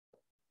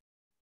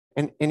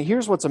 And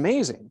here's what's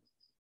amazing,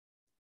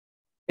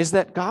 is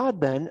that God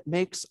then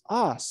makes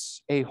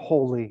us a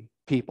holy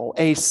people,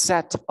 a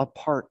set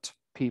apart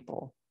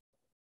people.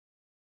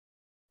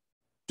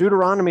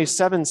 Deuteronomy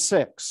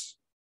 7:6.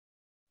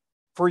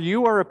 For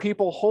you are a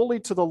people holy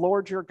to the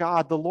Lord your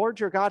God. The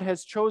Lord your God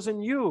has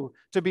chosen you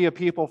to be a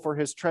people for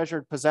his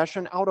treasured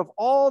possession out of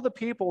all the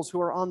peoples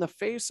who are on the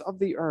face of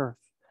the earth.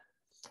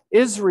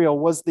 Israel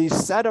was the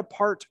set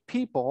apart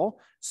people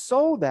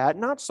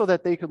not so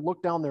that they could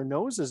look down their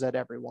noses at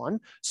everyone,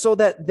 so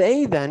that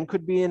they then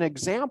could be an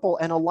example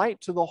and a light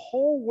to the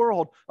whole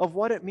world of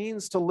what it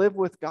means to live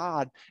with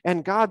God.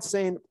 And God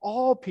saying,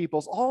 all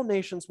peoples, all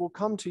nations will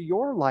come to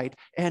your light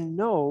and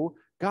know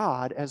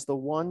God as the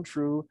one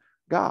true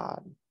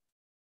God.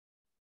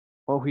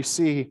 Well, we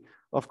see,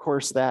 of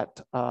course,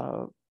 that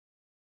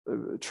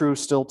true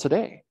still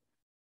today.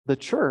 The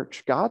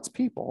church, God's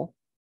people,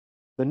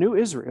 the new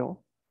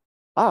Israel,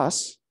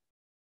 us,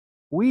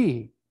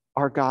 we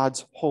are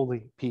God's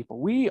holy people.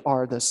 We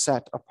are the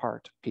set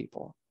apart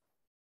people.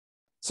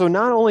 So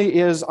not only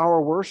is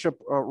our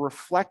worship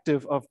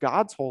reflective of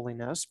God's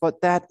holiness,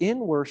 but that in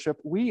worship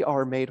we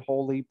are made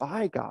holy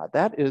by God.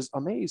 That is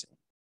amazing.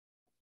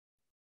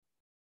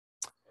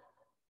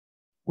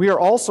 We are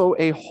also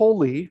a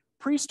holy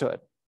priesthood.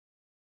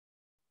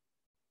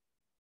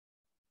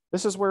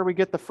 This is where we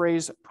get the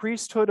phrase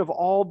priesthood of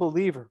all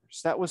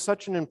believers. That was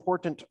such an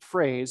important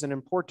phrase, an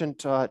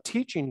important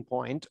teaching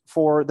point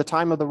for the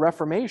time of the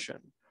Reformation.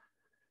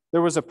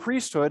 There was a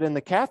priesthood in the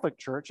Catholic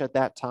Church at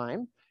that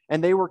time,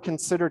 and they were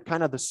considered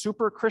kind of the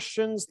super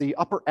Christians, the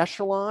upper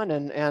echelon,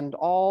 and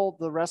all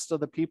the rest of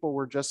the people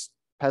were just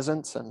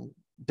peasants and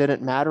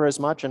didn't matter as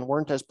much and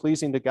weren't as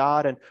pleasing to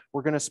God, and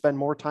we're going to spend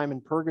more time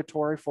in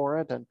purgatory for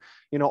it, and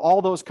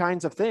all those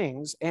kinds of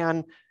things.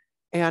 And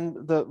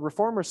the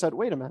Reformers said,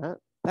 wait a minute,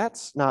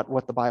 that's not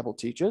what the Bible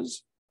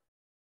teaches.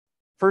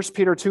 1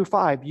 Peter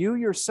 2:5, you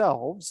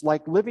yourselves,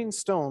 like living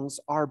stones,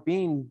 are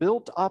being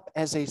built up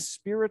as a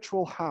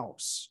spiritual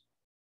house,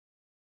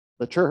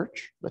 the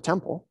church, the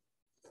temple,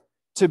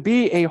 to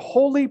be a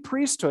holy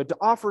priesthood, to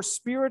offer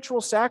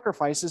spiritual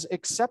sacrifices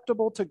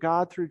acceptable to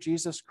God through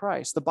Jesus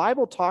Christ. The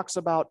Bible talks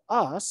about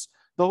us,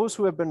 those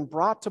who have been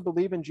brought to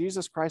believe in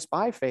Jesus Christ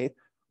by faith.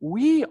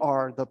 We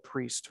are the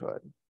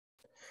priesthood.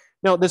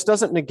 Now, this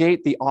doesn't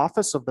negate the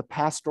office of the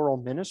pastoral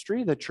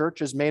ministry. The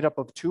church is made up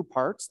of two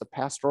parts, the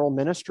pastoral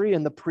ministry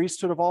and the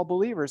priesthood of all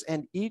believers,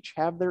 and each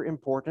have their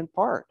important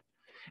part.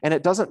 And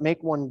it doesn't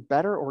make one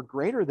better or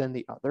greater than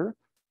the other,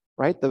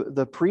 right?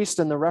 The priests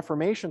in the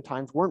Reformation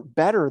times weren't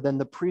better than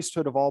the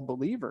priesthood of all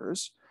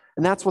believers,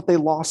 and that's what they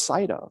lost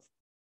sight of.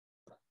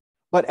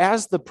 But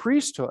as the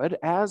priesthood,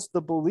 as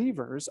the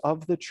believers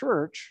of the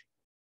church,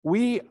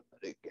 we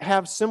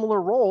have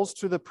similar roles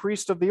to the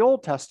priest of the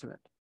Old Testament,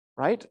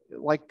 right?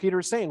 Like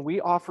Peter's saying, we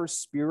offer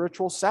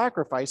spiritual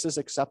sacrifices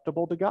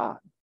acceptable to God.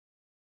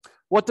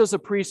 What does a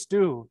priest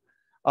do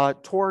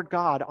toward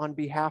God on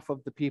behalf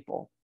of the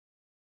people?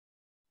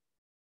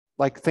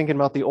 Like thinking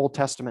about the Old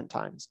Testament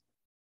times.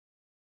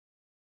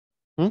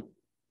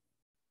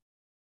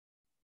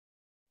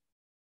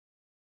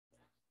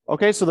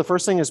 Okay, so the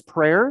first thing is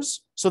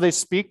prayers. So they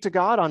speak to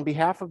God on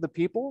behalf of the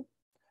people.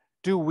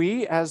 Do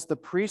we, as the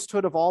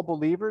priesthood of all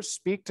believers,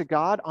 speak to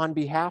God on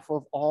behalf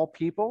of all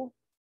people,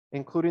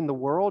 including the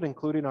world,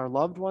 including our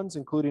loved ones,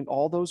 including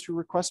all those who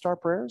request our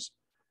prayers?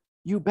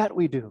 You bet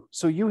we do.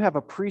 So you have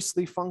a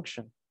priestly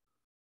function.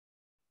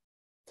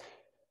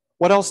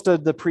 What else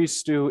did the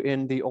priests do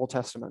in the Old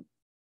Testament?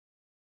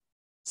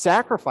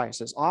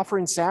 Sacrifices,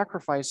 offering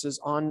sacrifices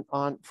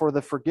for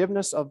the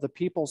forgiveness of the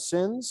people's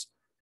sins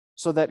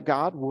so that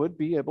God would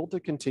be able to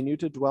continue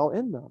to dwell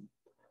in them.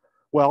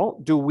 Well,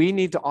 do we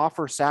need to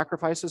offer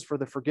sacrifices for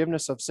the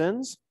forgiveness of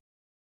sins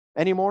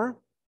anymore?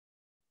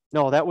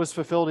 No, that was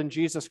fulfilled in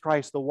Jesus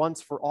Christ, the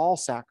once for all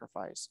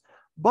sacrifice.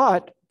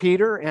 But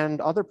Peter and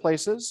other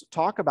places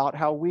talk about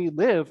how we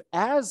live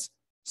as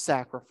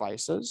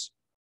sacrifices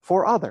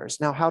for others.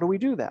 Now, how do we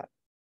do that?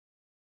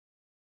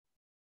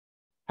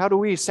 How do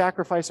we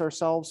sacrifice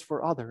ourselves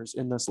for others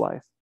in this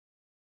life?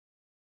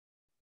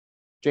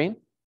 Jane?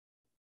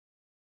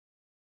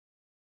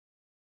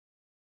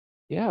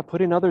 Yeah,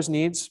 putting others'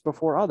 needs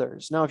before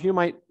others. Now, if you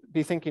might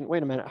be thinking,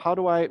 wait a minute, how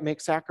do I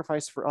make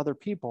sacrifice for other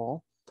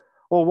people?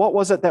 Well, what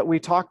was it that we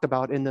talked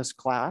about in this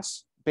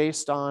class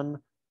based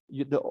on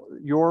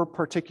your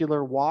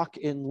particular walk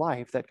in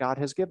life that God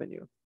has given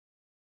you?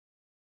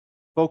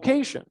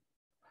 Vocation.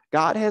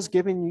 God has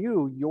given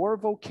you your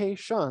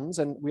vocations,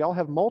 and we all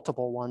have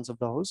multiple ones of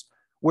those,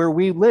 where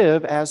we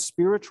live as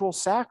spiritual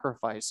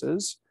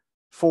sacrifices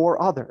for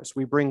others.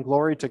 We bring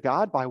glory to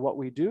God by what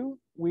we do.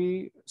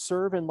 We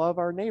serve and love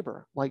our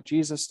neighbor like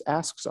Jesus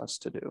asks us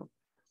to do.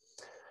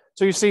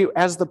 So you see,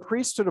 as the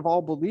priesthood of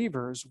all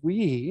believers,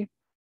 we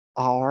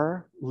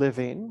are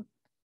living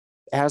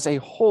as a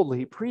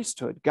holy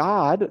priesthood.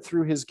 God,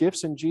 through his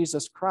gifts in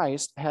Jesus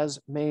Christ, has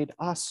made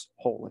us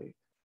holy,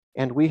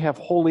 and we have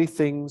holy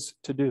things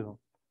to do.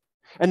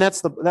 And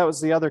that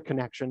was the other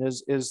connection,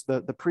 is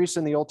the priests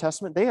in the Old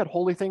Testament, they had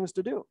holy things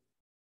to do.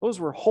 Those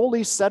were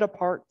holy,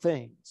 set-apart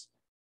things.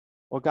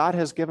 Well, God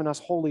has given us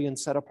holy and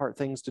set-apart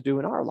things to do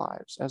in our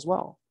lives as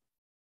well.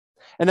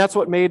 And that's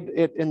what made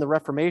it in the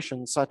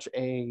Reformation such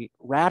a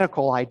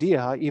radical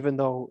idea, even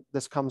though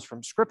this comes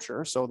from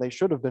Scripture, so they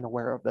should have been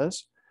aware of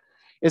this,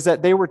 is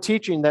that they were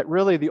teaching that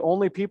really the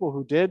only people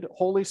who did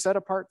holy,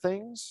 set-apart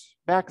things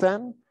back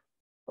then,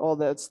 oh,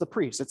 that's the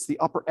priests. It's the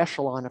upper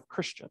echelon of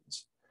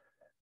Christians.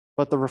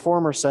 But the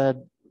Reformer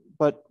said,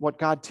 but what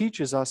God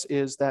teaches us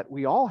is that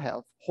we all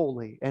have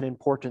holy and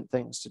important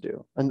things to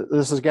do. And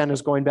this, again,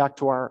 is going back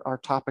to our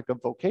topic of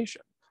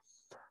vocation.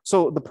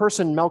 So the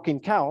person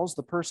milking cows,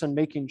 the person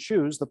making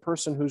shoes, the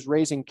person who's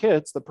raising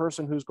kids, the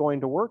person who's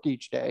going to work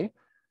each day,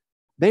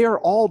 they are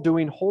all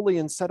doing holy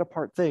and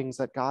set-apart things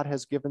that God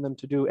has given them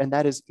to do, and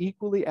that is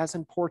equally as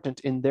important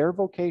in their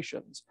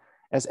vocations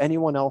as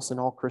anyone else in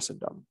all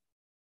Christendom.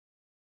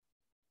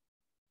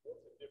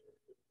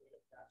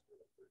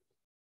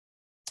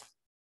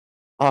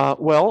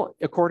 Well,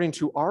 according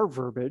to our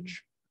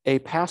verbiage, a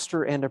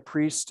pastor and a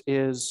priest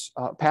is,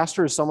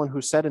 pastor is someone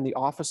who's set in the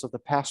office of the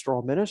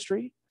pastoral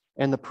ministry,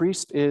 and the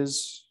priest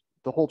is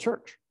the whole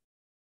church.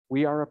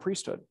 We are a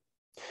priesthood.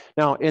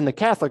 Now, in the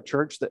Catholic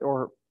Church,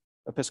 or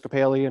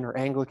Episcopalian or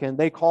Anglican,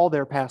 they call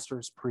their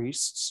pastors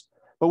priests,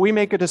 but we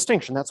make a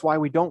distinction. That's why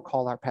we don't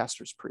call our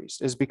pastors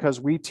priests, is because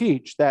we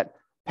teach that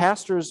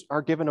pastors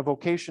are given a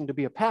vocation to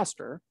be a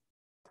pastor,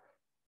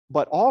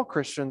 but all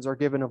Christians are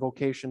given a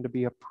vocation to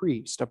be a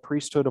priest, a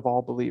priesthood of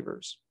all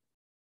believers.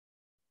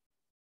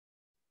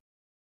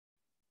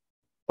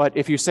 But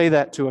if you say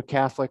that to a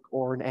Catholic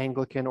or an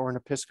Anglican or an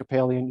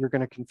Episcopalian, you're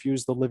going to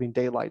confuse the living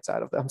daylights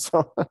out of them.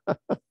 So,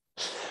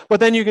 but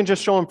then you can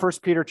just show them 1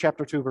 Peter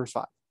chapter 2, verse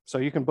 5. So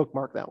you can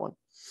bookmark that one.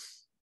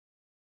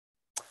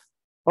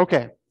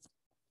 Okay.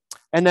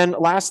 And then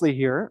lastly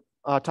here,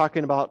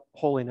 talking about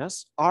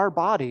holiness, our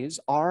bodies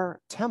are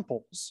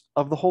temples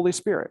of the Holy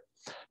Spirit.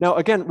 Now,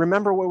 again,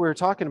 remember what we were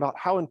talking about,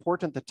 how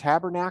important the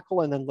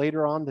tabernacle and then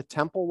later on the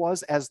temple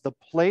was as the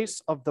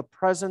place of the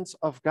presence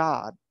of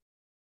God.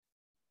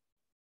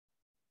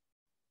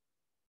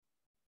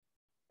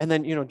 And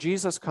then,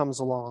 Jesus comes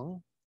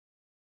along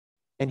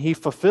and he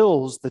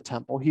fulfills the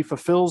temple. He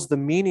fulfills the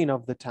meaning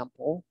of the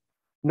temple.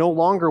 No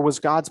longer was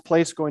God's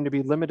place going to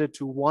be limited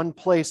to one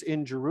place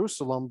in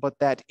Jerusalem, but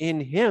that in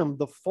him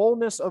the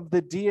fullness of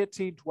the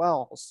deity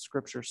dwells,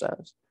 Scripture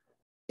says.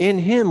 In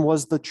him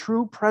was the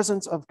true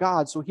presence of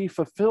God. So he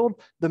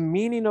fulfilled the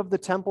meaning of the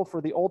temple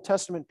for the Old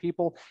Testament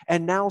people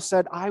and now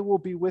said, I will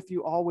be with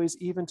you always,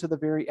 even to the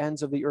very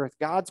ends of the earth.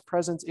 God's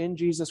presence in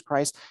Jesus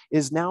Christ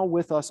is now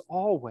with us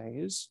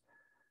always.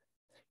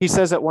 He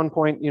says at one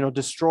point,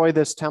 destroy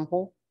this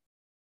temple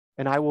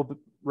and I will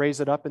raise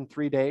it up in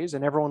 3 days.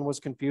 And everyone was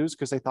confused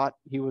because they thought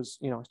he was,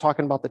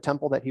 talking about the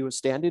temple that he was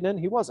standing in.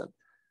 He wasn't.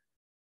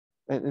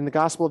 In the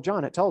Gospel of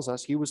John, it tells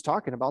us he was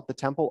talking about the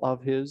temple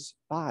of his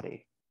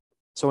body.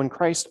 So in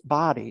Christ's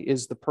body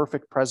is the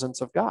perfect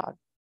presence of God.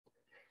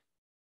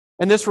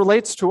 And this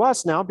relates to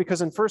us now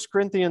because in 1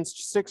 Corinthians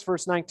 6,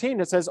 verse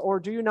 19, it says, "Or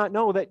do you not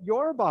know that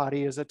your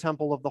body is a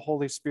temple of the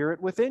Holy Spirit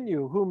within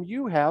you, whom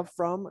you have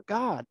from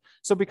God?"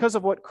 So because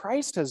of what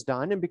Christ has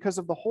done and because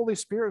of the Holy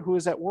Spirit who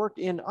is at work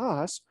in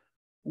us,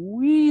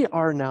 we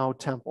are now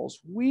temples.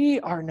 We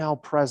are now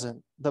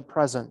the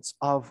presence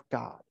of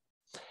God.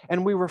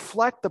 And we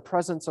reflect the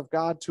presence of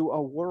God to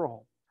a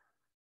world.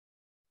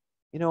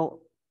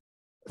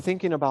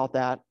 Thinking about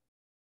that,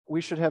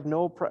 we should have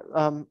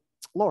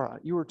Laura,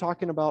 you were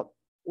talking about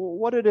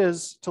what it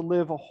is to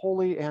live a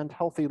holy and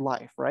healthy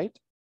life, right?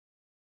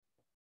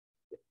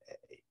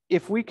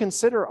 If we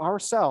consider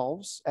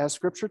ourselves, as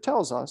Scripture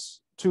tells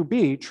us, to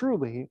be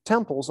truly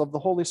temples of the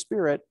Holy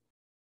Spirit,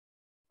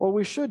 well,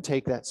 we should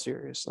take that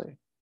seriously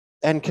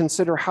and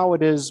consider how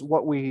it is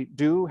what we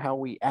do, how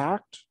we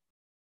act,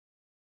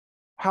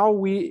 how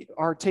we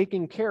are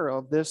taking care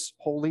of this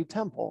holy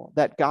temple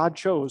that God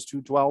chose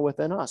to dwell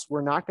within us.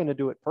 We're not going to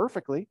do it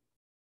perfectly.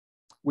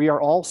 We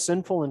are all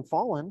sinful and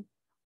fallen,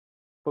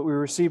 but we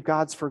receive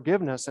God's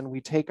forgiveness and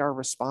we take our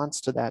response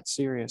to that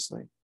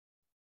seriously.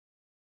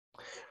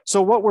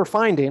 So what we're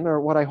finding, or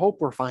what I hope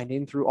we're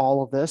finding through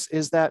all of this,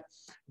 is that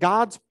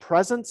God's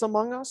presence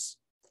among us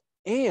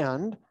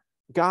and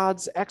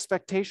God's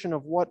expectation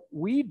of what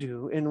we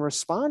do in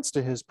response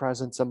to his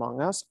presence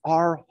among us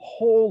are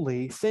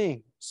holy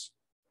things.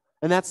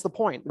 And that's the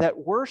point, that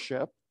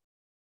worship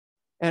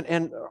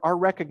and our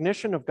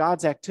recognition of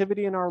God's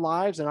activity in our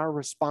lives and our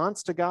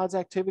response to God's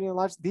activity in our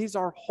lives, these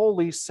are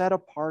holy, set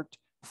apart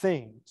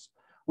things.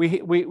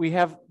 We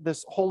have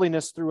this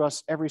holiness through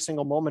us every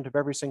single moment of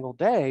every single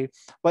day,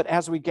 but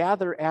as we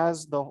gather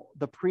as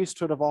the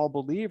priesthood of all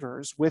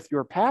believers with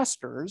your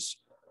pastors,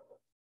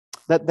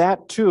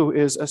 that too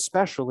is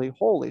especially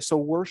holy. So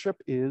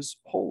worship is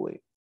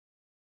holy,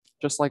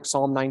 just like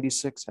Psalm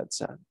 96 had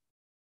said.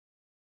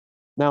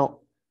 Now,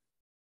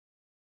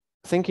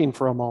 thinking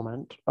for a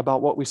moment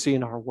about what we see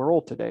in our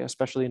world today,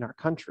 especially in our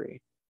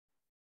country,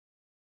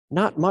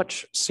 not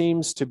much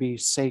seems to be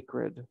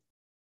sacred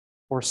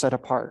or set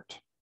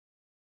apart.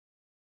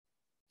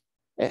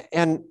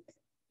 And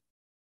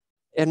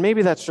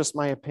maybe that's just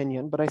my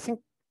opinion, but I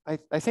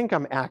think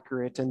I'm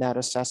accurate in that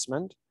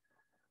assessment.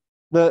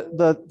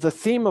 The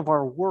theme of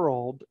our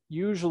world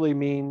usually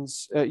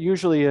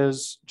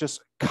is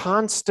just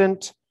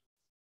constant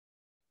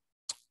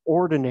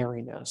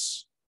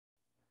ordinariness.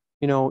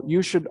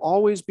 You should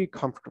always be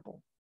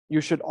comfortable. You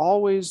should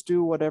always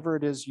do whatever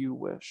it is you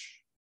wish.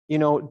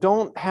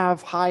 Don't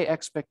have high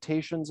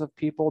expectations of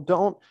people.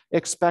 Don't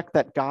expect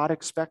that God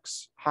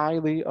expects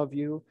highly of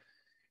you.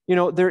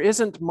 There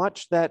isn't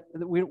much that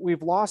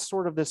we've lost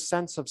sort of this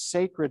sense of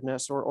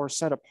sacredness or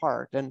set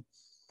apart. And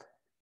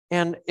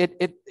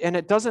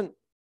it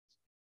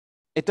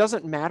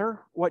doesn't matter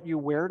what you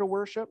wear to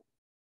worship.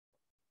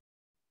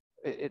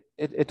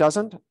 It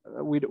doesn't.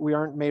 We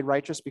aren't made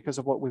righteous because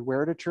of what we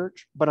wear to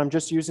church, but I'm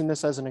just using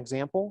this as an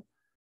example.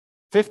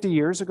 50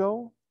 years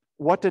ago,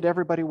 what did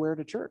everybody wear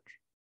to church?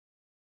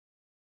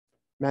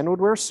 Men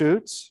would wear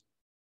suits.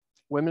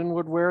 Women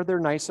would wear their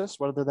nicest,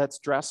 whether that's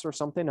dress or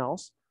something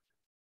else.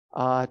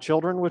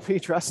 Children would be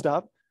dressed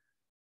up.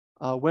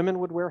 Women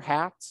would wear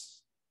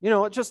hats.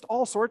 Just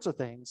all sorts of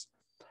things.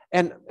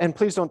 And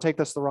please don't take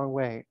this the wrong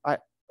way.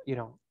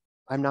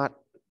 I'm not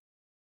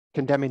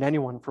condemning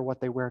anyone for what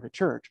they wear to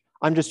church.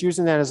 I'm just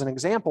using that as an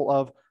example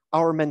of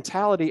our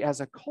mentality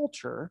as a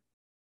culture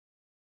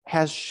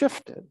has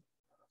shifted.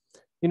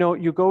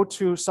 You go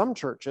to some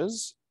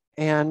churches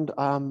and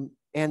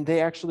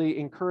they actually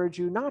encourage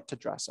you not to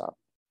dress up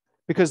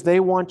because they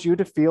want you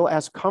to feel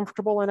as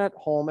comfortable and at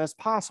home as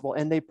possible.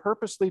 And they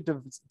purposely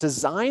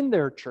design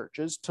their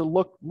churches to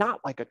look not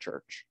like a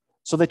church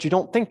so that you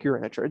don't think you're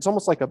in a church. It's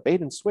almost like a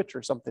bait and switch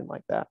or something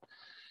like that.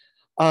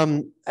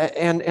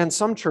 And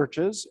some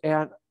churches,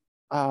 and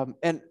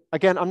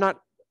again, I'm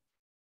not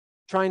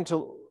trying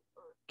to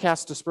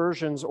cast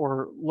aspersions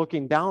or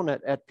looking down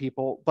at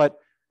people, but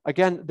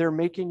again,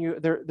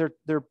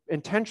 they're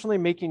intentionally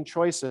making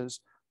choices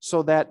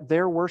so that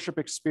their worship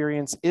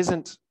experience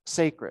isn't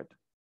sacred.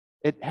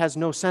 It has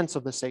no sense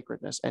of the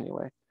sacredness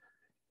anyway.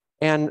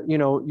 And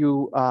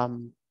you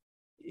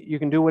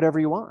can do whatever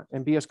you want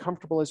and be as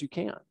comfortable as you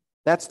can.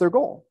 That's their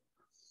goal.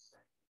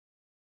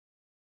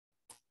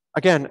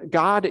 Again,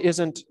 God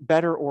isn't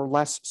better or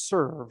less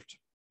served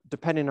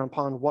depending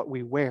upon what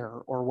we wear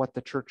or what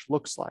the church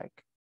looks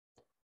like.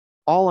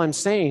 All I'm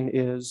saying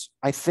is,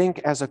 I think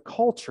as a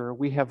culture,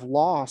 we have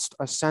lost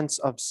a sense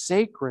of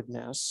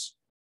sacredness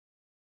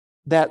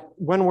that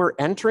when we're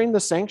entering the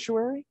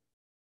sanctuary,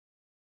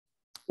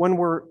 when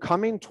we're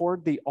coming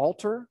toward the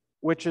altar,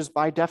 which is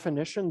by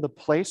definition the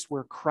place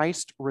where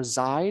Christ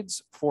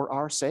resides for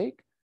our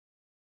sake,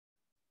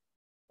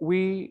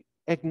 we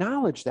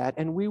acknowledge that,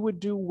 and we would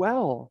do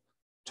well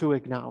to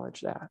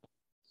acknowledge that.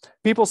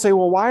 People say,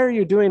 well, why are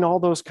you doing all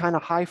those kind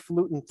of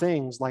highfalutin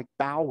things like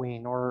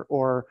bowing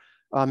or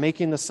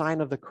making the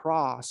sign of the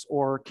cross,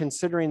 or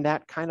considering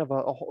that kind of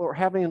or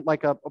having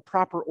like a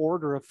proper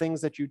order of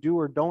things that you do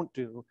or don't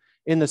do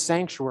in the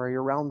sanctuary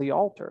around the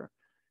altar?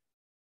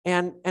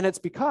 And it's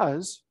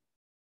because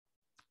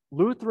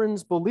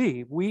Lutherans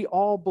believe, we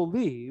all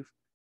believe,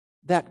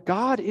 that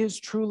God is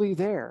truly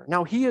there.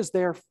 Now, he is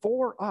there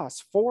for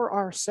us, for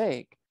our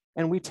sake.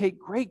 And we take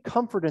great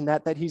comfort in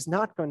that he's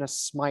not going to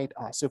smite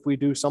us if we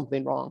do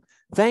something wrong.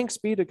 Thanks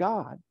be to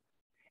God.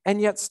 And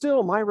yet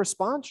still, my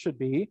response should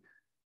be,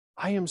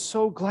 I am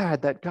so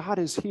glad that God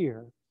is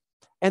here.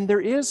 And there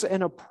is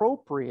an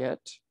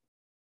appropriate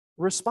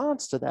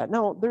response to that.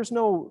 Now, there's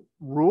no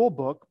rule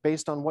book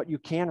based on what you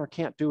can or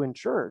can't do in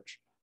church.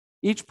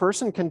 Each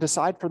person can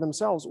decide for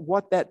themselves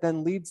what that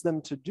then leads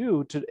them to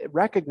do to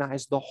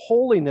recognize the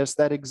holiness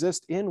that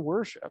exists in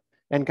worship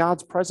and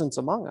God's presence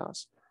among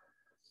us.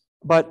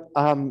 But,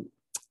 well,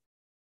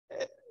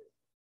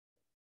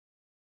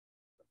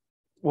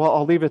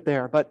 I'll leave it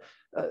there. But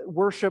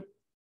worship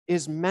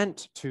is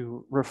meant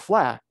to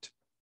reflect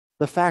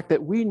the fact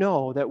that we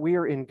know that we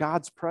are in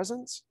God's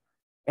presence,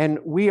 and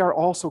we are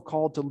also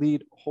called to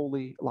lead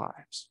holy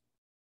lives.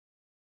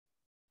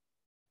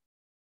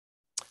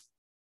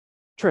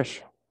 Trish.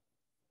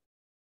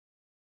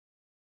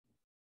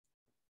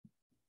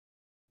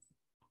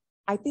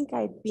 I think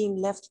I'm being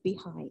left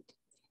behind.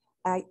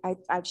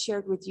 I've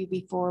shared with you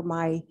before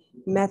my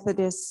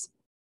Methodist,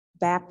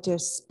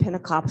 Baptist,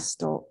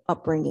 Pentecostal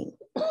upbringing.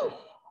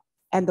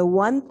 And the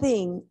one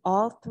thing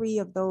all three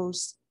of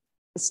those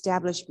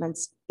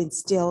establishments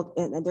instilled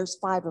in, and there's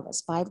 5 of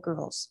us, 5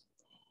 girls,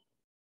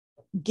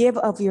 give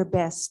of your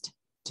best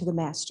to the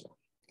master.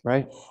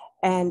 Right.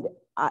 And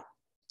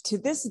to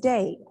this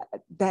day,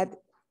 that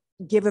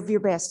give of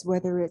your best,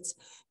 whether it's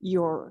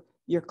your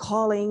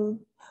calling,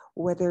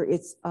 whether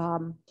it's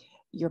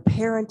your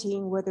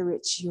parenting, whether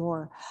it's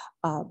your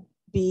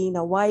being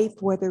a wife,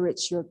 whether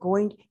it's your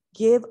going,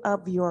 give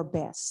of your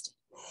best.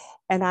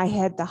 And I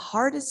had the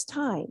hardest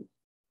time,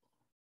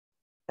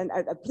 and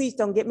please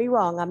don't get me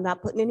wrong, I'm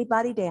not putting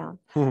anybody down,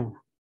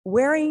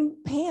 wearing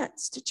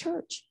pants to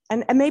church.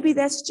 And maybe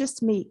that's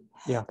just me.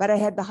 Yeah. But I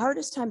had the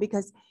hardest time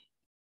because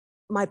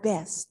my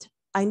best,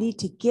 I need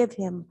to give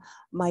him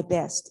my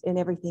best in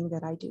everything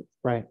that I do.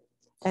 Right.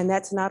 And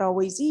that's not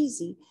always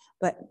easy,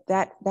 but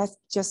that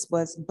just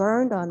was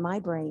burned on my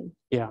brain.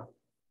 Yeah.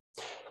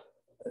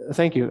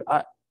 Thank you.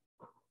 I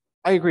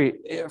agree.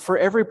 For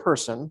every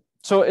person,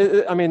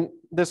 so I mean,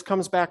 this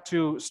comes back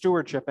to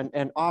stewardship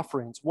and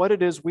offerings, what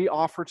it is we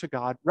offer to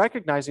God,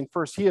 recognizing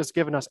first, he has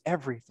given us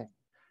everything.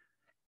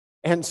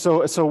 And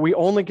so we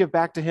only give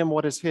back to him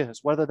what is his,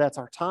 whether that's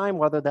our time,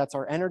 whether that's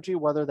our energy,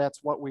 whether that's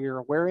what we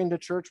are wearing to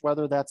church,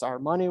 whether that's our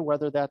money,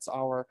 whether that's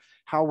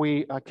how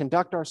we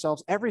conduct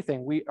ourselves,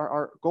 everything.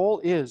 Our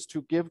goal is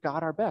to give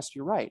God our best.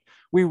 You're right.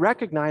 We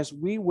recognize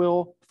we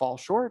will fall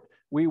short.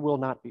 We will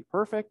not be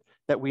perfect,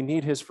 that we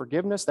need his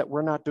forgiveness, that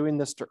we're not doing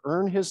this to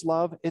earn his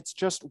love. It's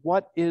just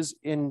what is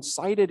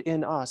incited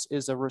in us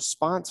is a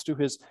response to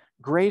his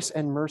grace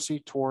and mercy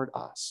toward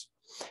us.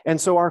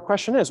 And so our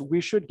question is,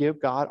 we should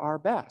give God our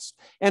best.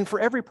 And for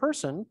every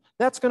person,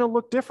 that's going to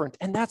look different,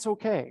 and that's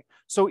okay.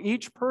 So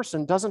each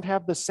person doesn't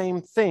have the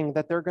same thing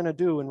that they're going to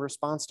do in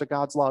response to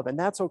God's love, and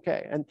that's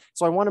okay. And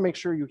so I want to make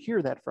sure you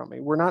hear that from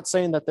me. We're not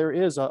saying that there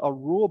is a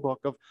rule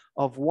book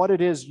of what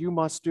it is you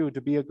must do to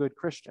be a good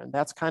Christian.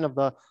 That's kind of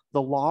the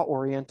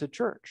law-oriented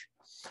church.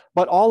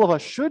 But all of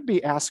us should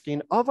be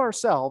asking of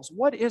ourselves,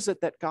 what is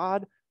it that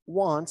God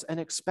wants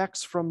and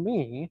expects from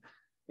me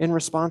in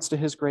response to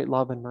his great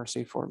love and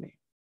mercy for me?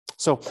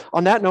 So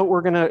on that note,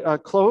 we're going to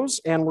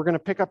close, and we're going to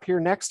pick up here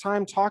next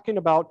time talking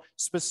about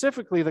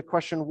specifically the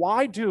question,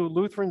 why do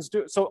Lutherans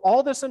do? So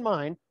all this in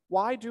mind,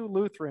 why do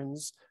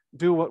Lutherans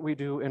do what we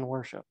do in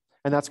worship?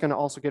 And that's going to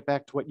also get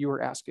back to what you were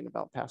asking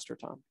about, Pastor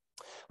Tom.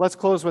 Let's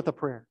close with a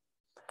prayer.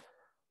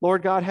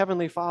 Lord God,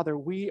 Heavenly Father,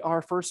 we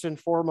are first and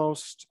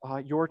foremost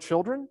your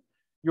children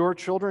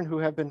who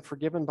have been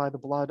forgiven by the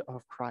blood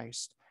of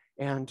Christ.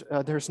 And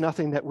there's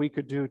nothing that we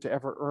could do to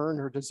ever earn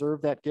or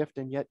deserve that gift,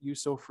 and yet you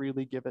so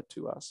freely give it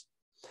to us.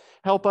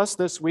 Help us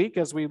this week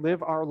as we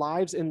live our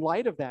lives in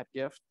light of that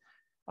gift,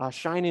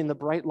 shining the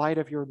bright light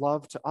of your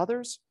love to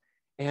others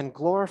and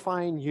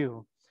glorifying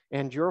you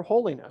and your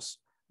holiness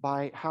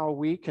by how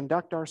we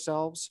conduct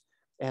ourselves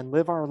and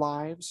live our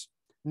lives,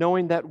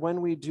 knowing that when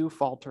we do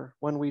falter,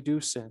 when we do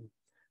sin,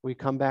 we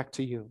come back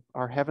to you,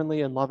 our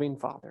heavenly and loving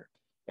Father,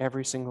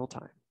 every single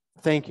time.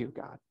 Thank you,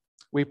 God.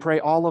 We pray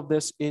all of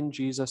this in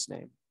Jesus'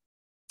 name.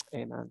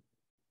 Amen.